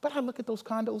 But I look at those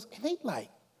condos and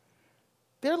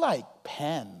they're like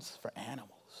pens for animals.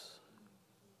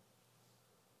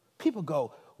 People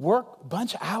go work a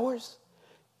bunch of hours,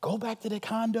 go back to their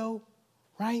condo,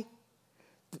 right?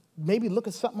 Maybe look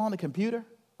at something on the computer,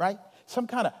 right? Some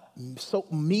kind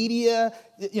of media.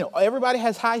 You know, everybody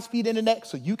has high-speed internet,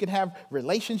 so you can have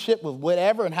relationship with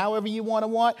whatever and however you want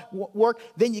to work.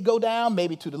 Then you go down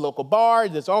maybe to the local bar.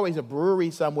 There's always a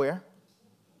brewery somewhere.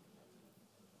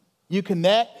 You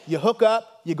connect, you hook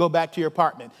up, you go back to your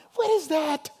apartment. What is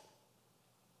that?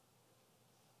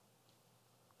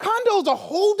 Condos are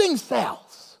holding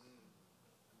cells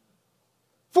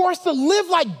for us to live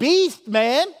like beasts,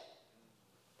 man.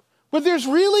 But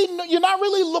you're not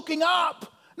really looking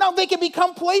up. Now, they can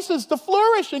become places to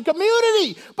flourish in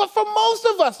community. But for most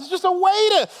of us, it's just a way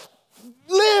to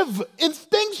live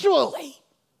instinctually.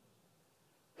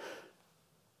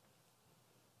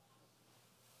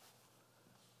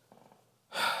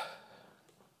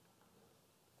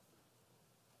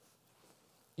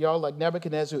 Y'all, like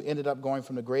Nebuchadnezzar, who ended up going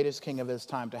from the greatest king of his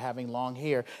time to having long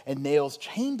hair and nails,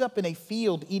 chained up in a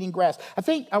field eating grass. I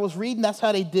think I was reading that's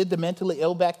how they did the mentally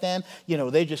ill back then. You know,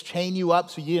 they just chain you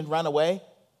up so you didn't run away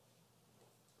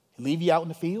and leave you out in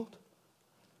the field.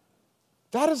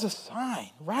 That is a sign,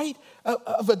 right,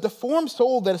 of a deformed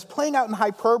soul that is playing out in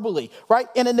hyperbole, right,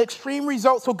 and an extreme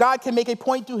result so God can make a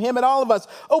point to him and all of us.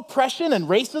 Oppression and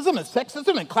racism and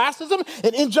sexism and classism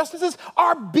and injustices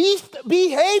are beast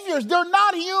behaviors. They're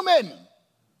not human.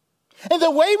 And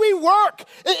the way we work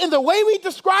and the way we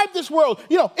describe this world,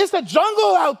 you know, it's a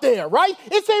jungle out there, right?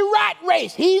 It's a rat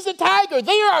race. He's a tiger.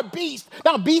 They are a beast.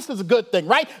 Now, beast is a good thing,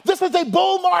 right? This is a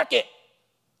bull market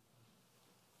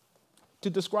to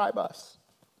describe us.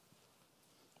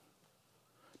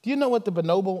 Do you know what the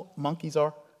bonobo monkeys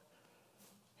are?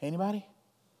 Anybody?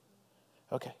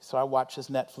 Okay, so I watched this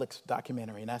Netflix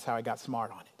documentary, and that's how I got smart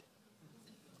on it.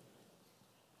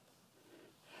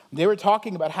 They were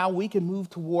talking about how we can move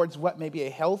towards what may be a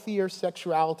healthier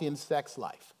sexuality and sex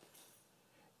life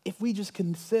if we just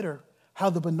consider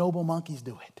how the bonobo monkeys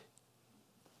do it.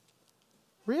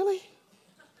 Really?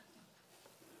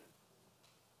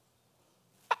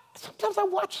 Sometimes I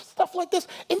watch stuff like this,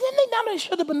 and then they not only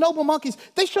showed the bonobo monkeys,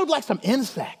 they showed like some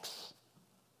insects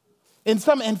and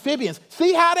some amphibians.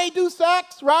 See how they do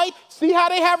sex, right? See how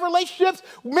they have relationships?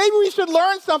 Maybe we should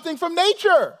learn something from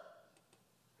nature.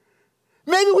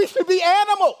 Maybe we should be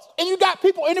animals. And you got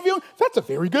people interviewing. That's a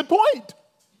very good point.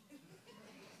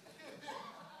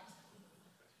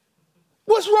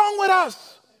 What's wrong with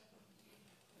us?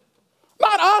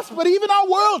 Not us, but even our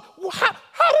world.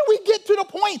 How did we get to the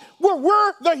point where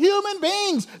we're the human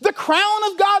beings, the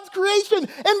crown of God's creation,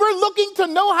 and we're looking to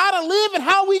know how to live and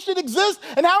how we should exist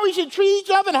and how we should treat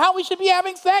each other and how we should be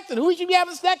having sex and who we should be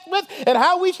having sex with and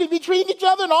how we should be treating each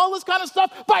other and all this kind of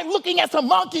stuff by looking at some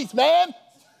monkeys, man?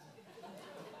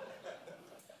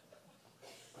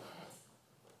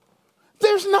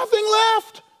 There's nothing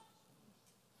left.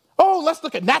 Oh, let's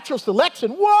look at natural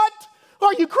selection. What?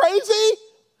 Are you crazy?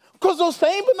 Because those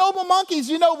same bonobo monkeys,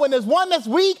 you know, when there's one that's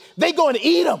weak, they go and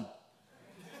eat them.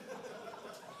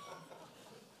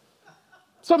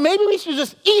 So maybe we should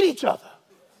just eat each other.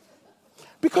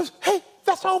 Because, hey,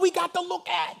 that's all we got to look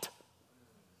at.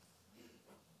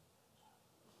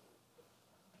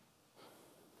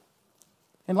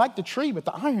 And like the tree with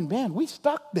the iron band, we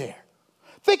stuck there.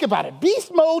 Think about it.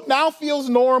 Beast mode now feels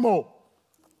normal.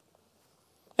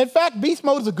 In fact, beast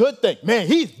mode is a good thing. Man,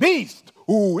 he's beast.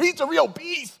 Ooh, he's a real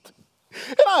beast.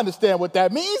 And I understand what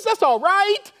that means. That's all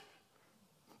right.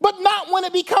 But not when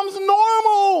it becomes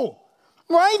normal,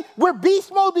 right? Where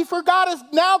beast mode before God is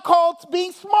now called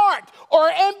being smart or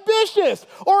ambitious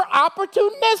or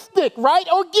opportunistic, right?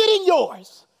 Or getting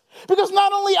yours. Because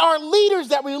not only our leaders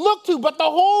that we look to, but the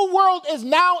whole world is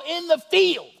now in the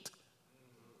field.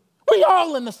 We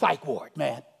all in the psych ward,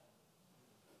 man.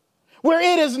 Where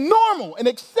it is normal and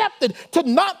accepted to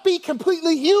not be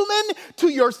completely human to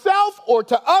yourself or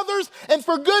to others, and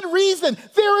for good reason.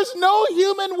 There is no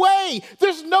human way.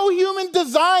 There's no human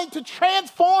design to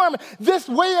transform this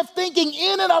way of thinking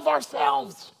in and of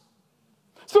ourselves.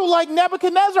 So like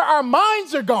Nebuchadnezzar, our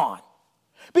minds are gone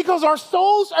because our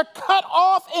souls are cut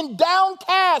off and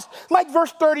downcast. Like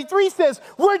verse 33 says,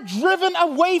 we're driven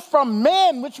away from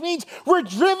man, which means we're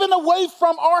driven away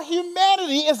from our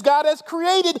humanity as God has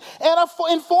created and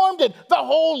informed it. The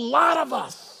whole lot of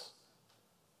us.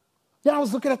 Yeah, I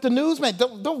was looking at the news, man.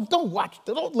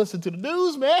 Don't listen to the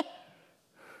news, man.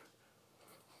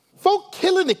 Folk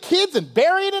killing the kids and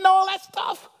burying and all that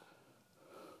stuff.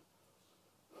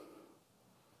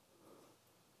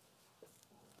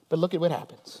 But look at what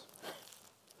happens.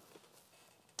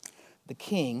 The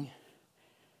king,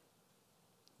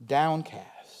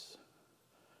 downcast.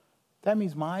 That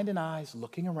means mind and eyes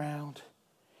looking around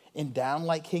and down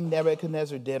like King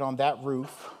Nebuchadnezzar did on that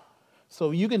roof.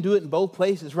 So you can do it in both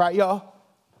places, right, y'all?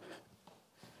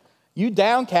 You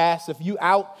downcast if you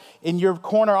out in your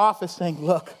corner office saying,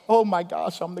 look, oh my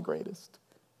gosh, I'm the greatest.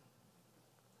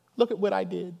 Look at what I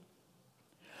did.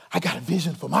 I got a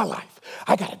vision for my life.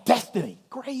 I got a destiny.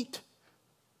 Great.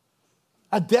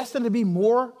 A destiny to be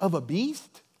more of a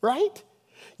beast, right?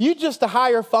 You just a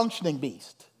higher functioning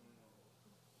beast,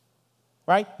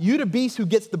 right? You the beast who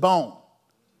gets the bone.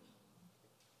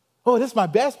 Oh, this is my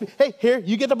best. Hey, here,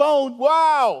 you get the bone.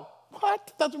 Wow.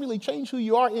 What? Doesn't really change who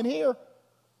you are in here.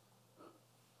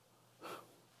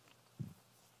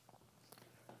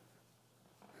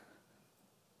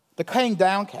 The king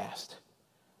downcast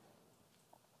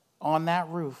on that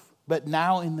roof, but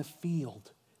now in the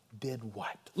field did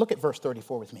what? Look at verse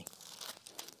 34 with me.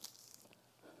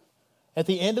 At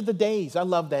the end of the days, I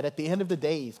love that, at the end of the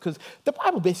days, because the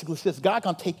Bible basically says God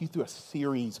going to take you through a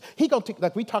series. He going to take,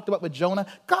 like we talked about with Jonah,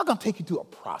 God going to take you through a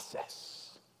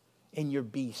process in your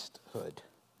beasthood. It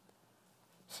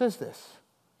says this,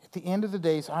 at the end of the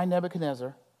days, I,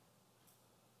 Nebuchadnezzar,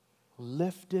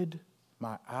 lifted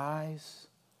my eyes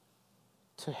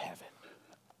to heaven.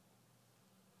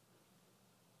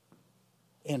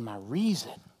 And my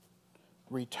reason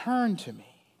returned to me.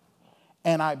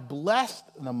 And I blessed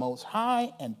the Most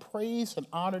High and praised and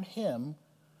honored him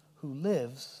who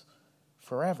lives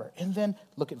forever. And then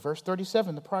look at verse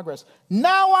 37, the progress.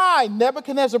 Now I,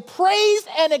 Nebuchadnezzar, praise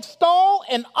and extol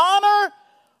and honor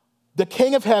the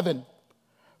King of heaven.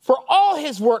 For all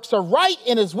his works are right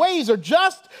and his ways are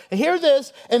just. And hear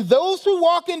this, and those who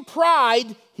walk in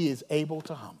pride, he is able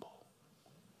to humble.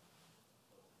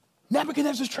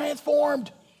 Nebuchadnezzar's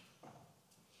transformed.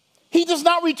 He does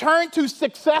not return to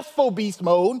successful beast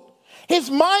mode. His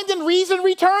mind and reason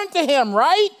returned to him,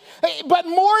 right? But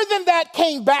more than that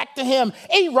came back to him.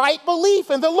 A right belief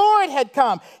in the Lord had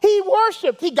come. He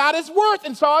worshiped. He got his worth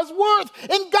and saw his worth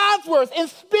in God's worth, in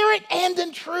spirit and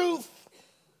in truth.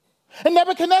 And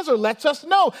Nebuchadnezzar lets us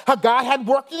know how God had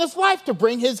worked in his life to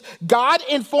bring his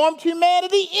God-informed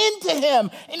humanity into him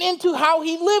and into how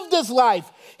he lived his life.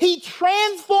 He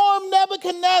transformed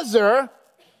Nebuchadnezzar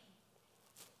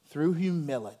through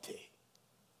humility,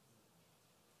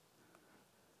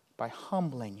 by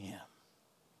humbling him.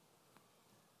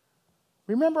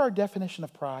 Remember our definition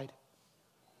of pride?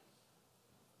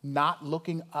 Not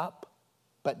looking up,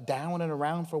 but down and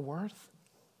around for worth?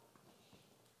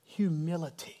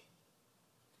 Humility.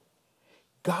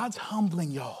 God's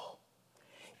humbling, y'all,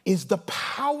 is the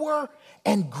power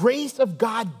and grace of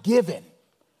God given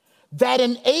that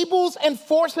enables and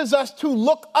forces us to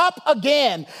look up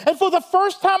again. And for the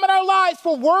first time in our lives,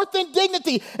 for worth and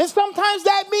dignity. And sometimes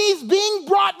that means being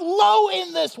brought low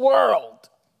in this world.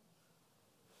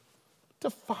 To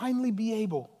finally be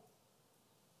able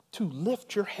to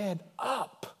lift your head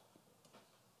up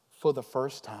for the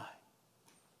first time.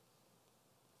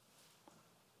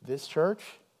 This church,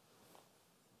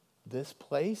 this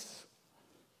place,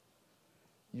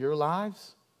 your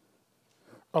lives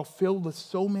are filled with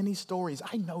so many stories.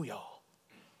 I know y'all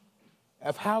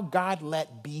of how God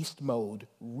let beast mode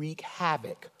wreak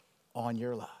havoc on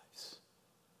your lives.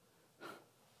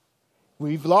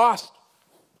 We've lost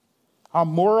our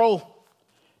moral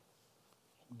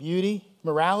beauty,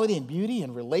 morality and beauty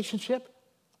and relationship.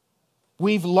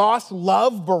 We've lost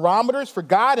love barometers for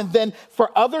God and then for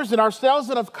others and ourselves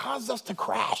that have caused us to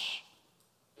crash.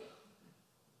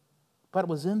 But it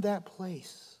was in that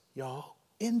place, y'all,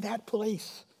 in that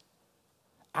place,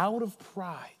 out of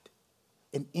pride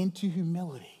and into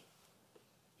humility,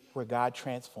 where God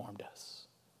transformed us.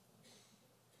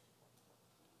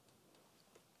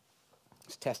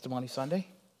 It's Testimony Sunday.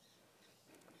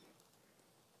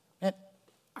 And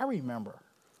I remember,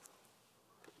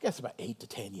 I guess about 8 to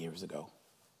 10 years ago,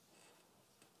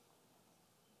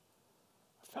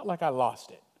 I felt like I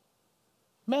lost it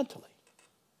mentally.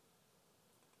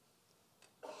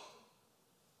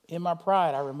 In my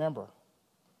pride, I remember,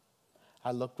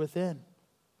 I looked within.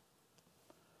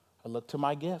 I looked to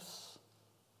my gifts.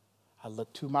 I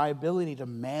looked to my ability to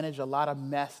manage a lot of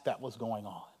mess that was going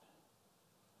on.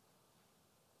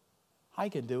 I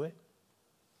can do it.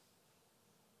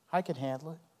 I can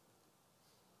handle it.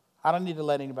 I don't need to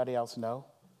let anybody else know.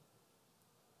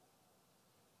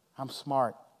 I'm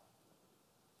smart.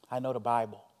 I know the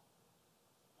Bible,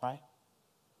 right?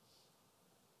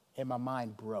 And my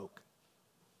mind broke,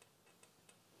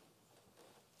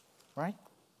 right?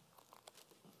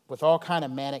 With all kind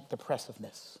of manic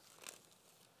depressiveness.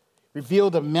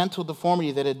 Revealed a mental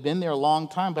deformity that had been there a long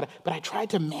time, but I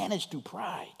tried to manage through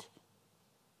pride.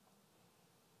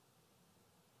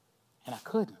 And I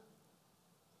couldn't.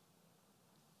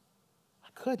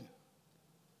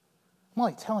 I'm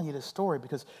only telling you this story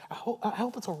because I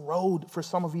hope it's a road for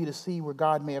some of you to see where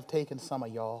God may have taken some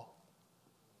of y'all.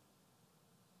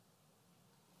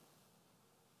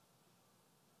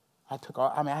 I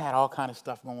had all kind of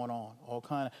stuff going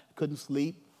on. Couldn't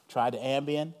sleep, tried to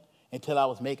Ambien until I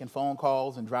was making phone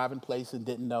calls and driving places and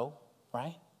didn't know,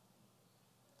 right?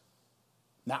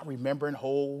 Not remembering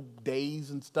whole days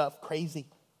and stuff, crazy.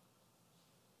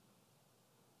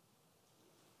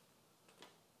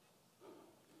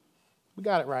 We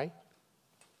got it right.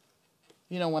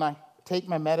 You know, when I take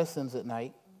my medicines at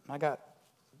night, I got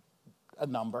a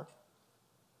number.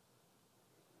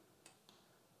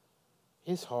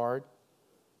 It's hard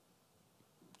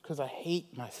because I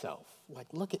hate myself. Like,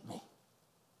 look at me.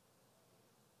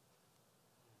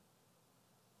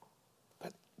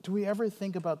 But do we ever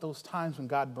think about those times when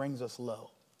God brings us low?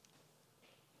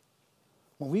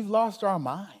 When we've lost our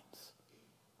minds?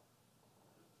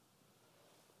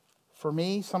 For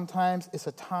me, sometimes it's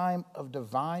a time of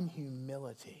divine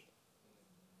humility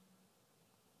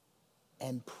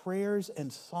and prayers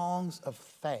and songs of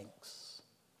thanks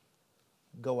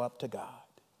go up to God.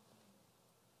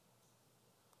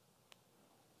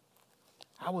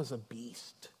 I was a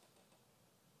beast.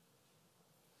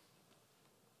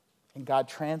 And God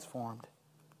transformed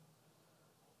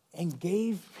and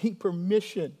gave me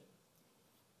permission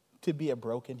to be a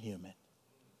broken human.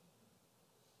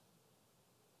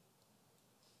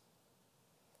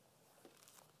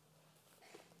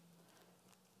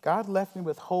 God left me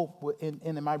with hope,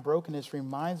 in my brokenness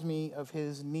reminds me of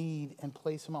his need and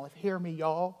place in my life. Hear me,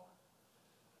 y'all.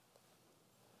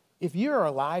 If you're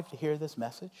alive to hear this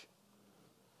message,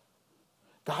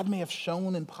 God may have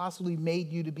shown and possibly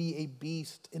made you to be a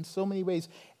beast in so many ways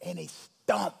and a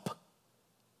stump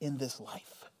in this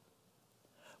life.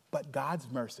 But God's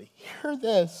mercy, hear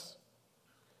this,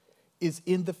 is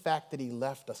in the fact that he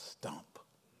left a stump.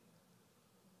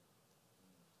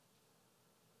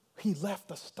 He left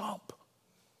a stump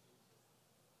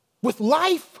with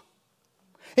life.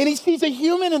 And he sees a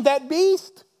human in that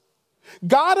beast.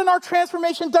 God in our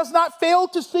transformation does not fail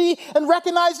to see and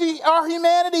recognize our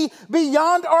humanity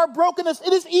beyond our brokenness.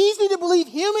 It is easy to believe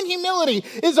human humility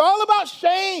is all about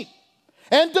shame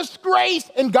and disgrace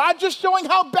and God just showing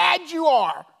how bad you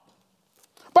are.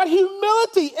 But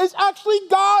humility is actually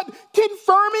God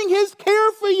confirming his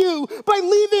care for you by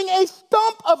leaving a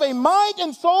stump of a mind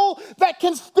and soul that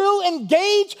can still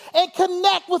engage and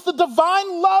connect with the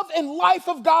divine love and life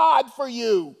of God for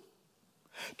you.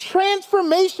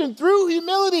 Transformation through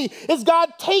humility is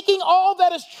God taking all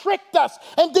that has tricked us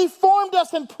and deformed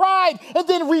us in pride and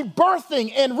then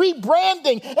rebirthing and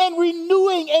rebranding and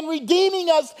renewing and redeeming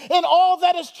us in all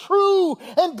that is true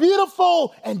and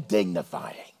beautiful and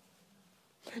dignifying.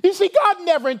 You see, God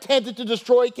never intended to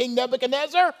destroy King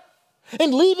Nebuchadnezzar.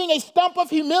 In leaving a stump of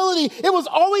humility, it was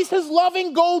always his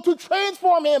loving goal to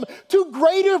transform him to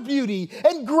greater beauty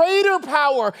and greater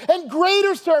power and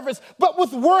greater service, but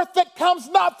with worth that comes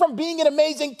not from being an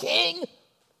amazing king,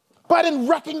 but in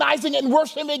recognizing and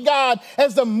worshiping God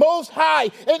as the most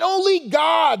high and only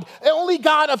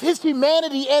God of his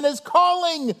humanity and his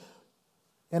calling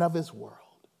and of his world.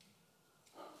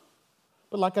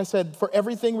 But like I said, for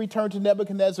everything returned to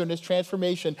Nebuchadnezzar in his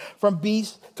transformation from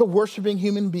beast to worshiping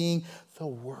human being, the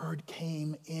word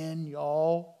came in,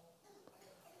 y'all.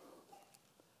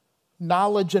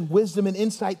 Knowledge and wisdom and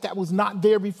insight that was not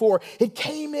there before. It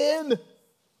came in.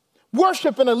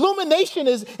 Worship and illumination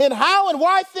is in how and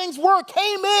why things were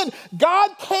came in.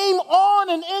 God came on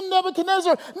and in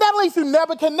Nebuchadnezzar, not only through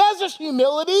Nebuchadnezzar's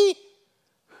humility,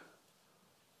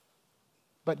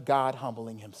 but God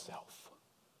humbling himself.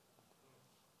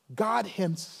 God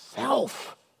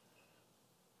himself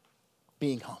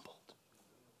being humbled.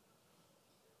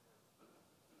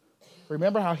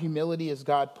 Remember how humility is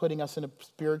God putting us in a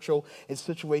spiritual and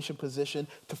situation position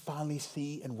to finally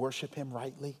see and worship him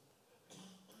rightly?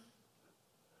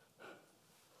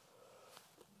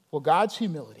 Well, God's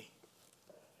humility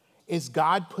is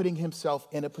God putting himself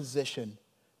in a position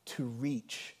to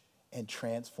reach and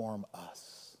transform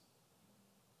us.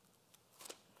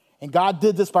 And God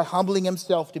did this by humbling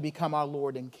himself to become our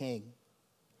Lord and King.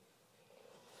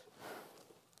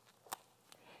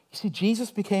 You see,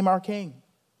 Jesus became our King.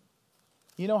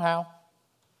 You know how?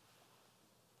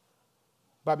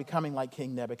 by becoming like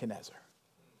King Nebuchadnezzar.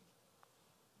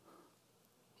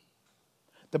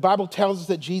 The Bible tells us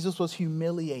that Jesus was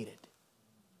humiliated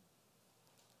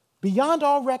beyond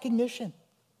all recognition.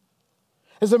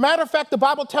 As a matter of fact, the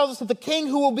Bible tells us that the king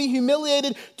who will be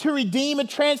humiliated to redeem and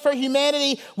transfer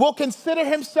humanity will consider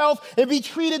himself and be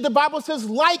treated, the Bible says,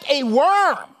 like a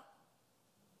worm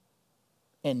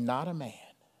and not a man.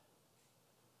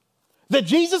 That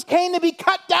Jesus came to be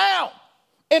cut down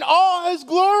in all his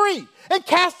glory and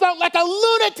cast out like a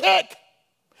lunatic.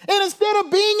 And instead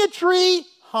of being a tree,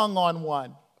 hung on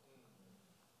one.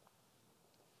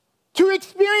 To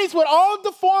experience what all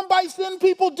deformed by sin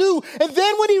people do. And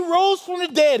then when he rose from the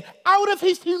dead, out of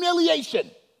his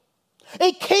humiliation,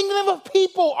 a kingdom of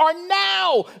people are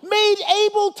now made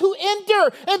able to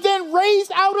enter and then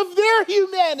raised out of their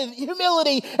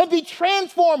humility and be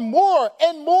transformed more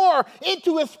and more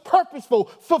into his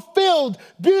purposeful, fulfilled,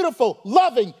 beautiful,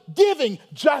 loving, giving,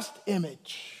 just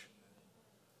image.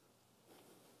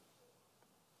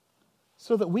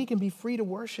 So that we can be free to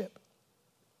worship,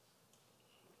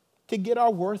 to get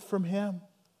our worth from him,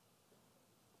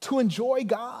 to enjoy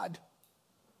God,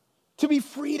 to be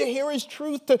free to hear his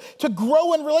truth, to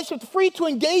grow in relationship, free to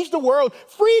engage the world,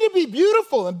 free to be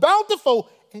beautiful and bountiful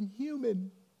and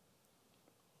human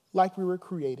like we were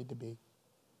created to be.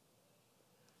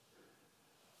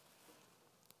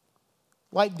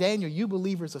 Like Daniel, you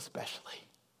believers especially,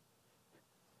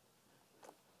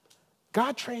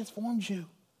 God transforms you.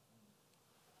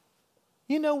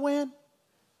 You know when?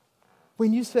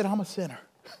 When you said, I'm a sinner.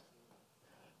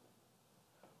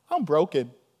 I'm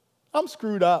broken. I'm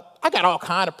screwed up. I got all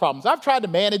kinds of problems. I've tried to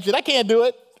manage it. I can't do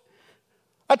it.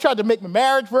 I tried to make my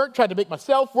marriage work, tried to make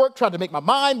myself work, tried to make my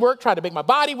mind work, tried to make my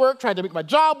body work, tried to make my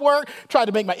job work, tried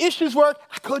to make my issues work.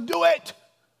 I couldn't do it.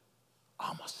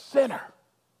 I'm a sinner.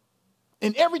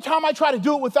 And every time I try to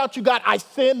do it without you, God, I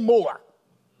sin more.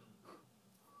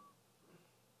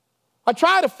 I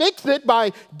try to fix it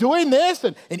by doing this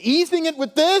and easing it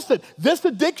with this and this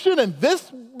addiction and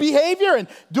this behavior and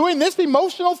doing this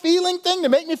emotional feeling thing to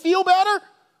make me feel better.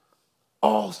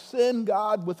 All sin,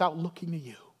 God, without looking to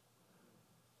you.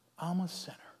 I'm a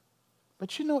sinner.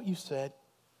 But you know what you said?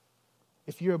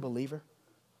 If you're a believer,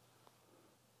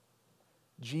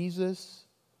 Jesus,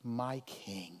 my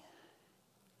King,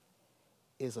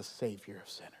 is a Savior of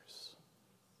sinners.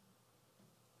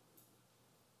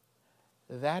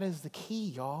 That is the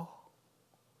key, y'all.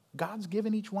 God's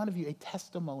given each one of you a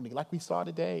testimony, like we saw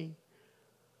today,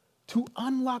 to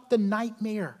unlock the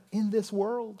nightmare in this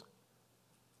world.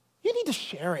 You need to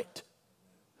share it.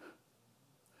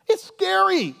 It's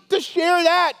scary to share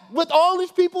that with all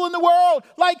these people in the world,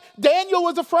 like Daniel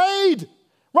was afraid,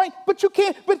 right? But you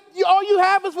can't, all you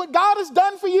have is what God has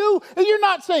done for you. And you're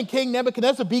not saying, King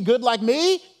Nebuchadnezzar, be good like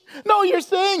me. No, you're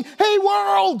saying, hey,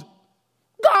 world,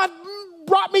 God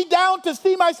brought me down to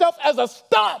see myself as a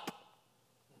stump.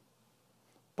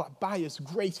 But by his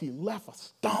grace, he left a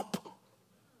stump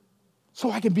so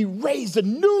I can be raised a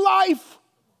new life.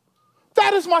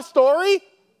 That is my story.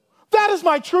 That is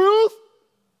my truth.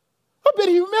 I've been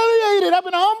humiliated. I've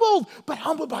been humbled, but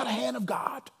humbled by the hand of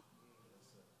God.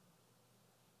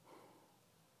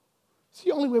 It's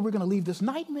the only way we're going to leave this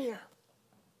nightmare.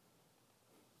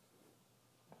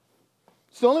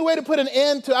 It's the only way to put an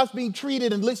end to us being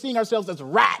treated and seeing ourselves as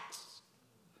rats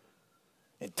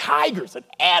and tigers and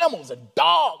animals and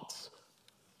dogs.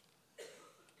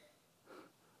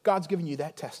 God's given you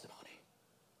that testimony.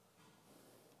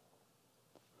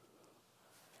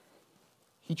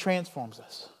 He transforms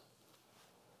us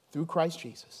through Christ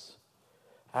Jesus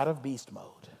out of beast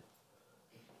mode,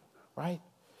 right,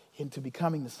 into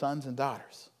becoming the sons and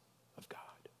daughters of God.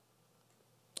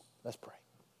 Let's pray.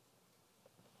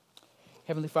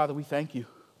 Heavenly Father, we thank you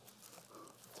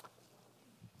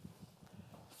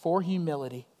for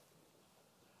humility.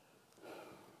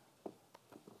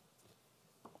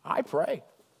 I pray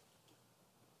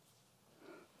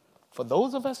for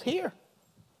those of us here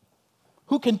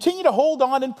who continue to hold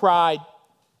on in pride.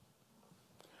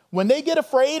 When they get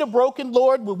afraid or broken,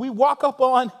 Lord, when we walk up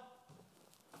on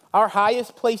our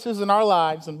highest places in our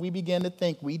lives and we begin to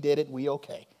think we did it, we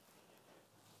okay.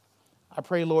 I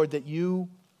pray, Lord, that you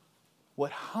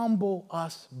would humble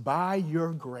us by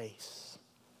your grace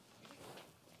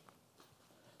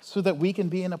so that we can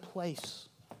be in a place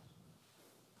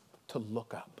to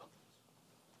look up.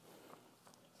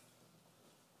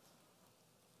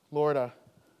 Lord,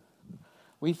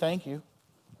 we thank you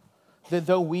that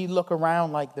though we look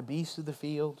around like the beasts of the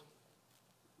field,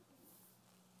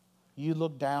 you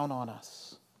look down on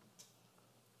us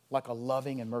like a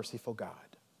loving and merciful God.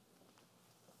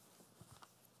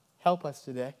 Help us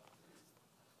today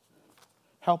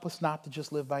Help us not to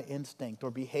just live by instinct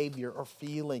or behavior or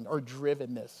feeling or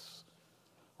drivenness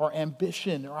or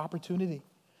ambition or opportunity.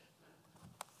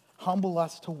 Humble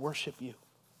us to worship you.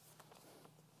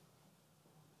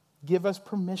 Give us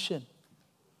permission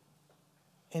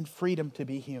and freedom to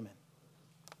be human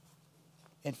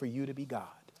and for you to be God.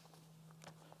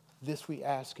 This we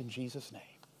ask in Jesus' name.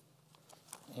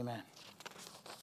 Amen.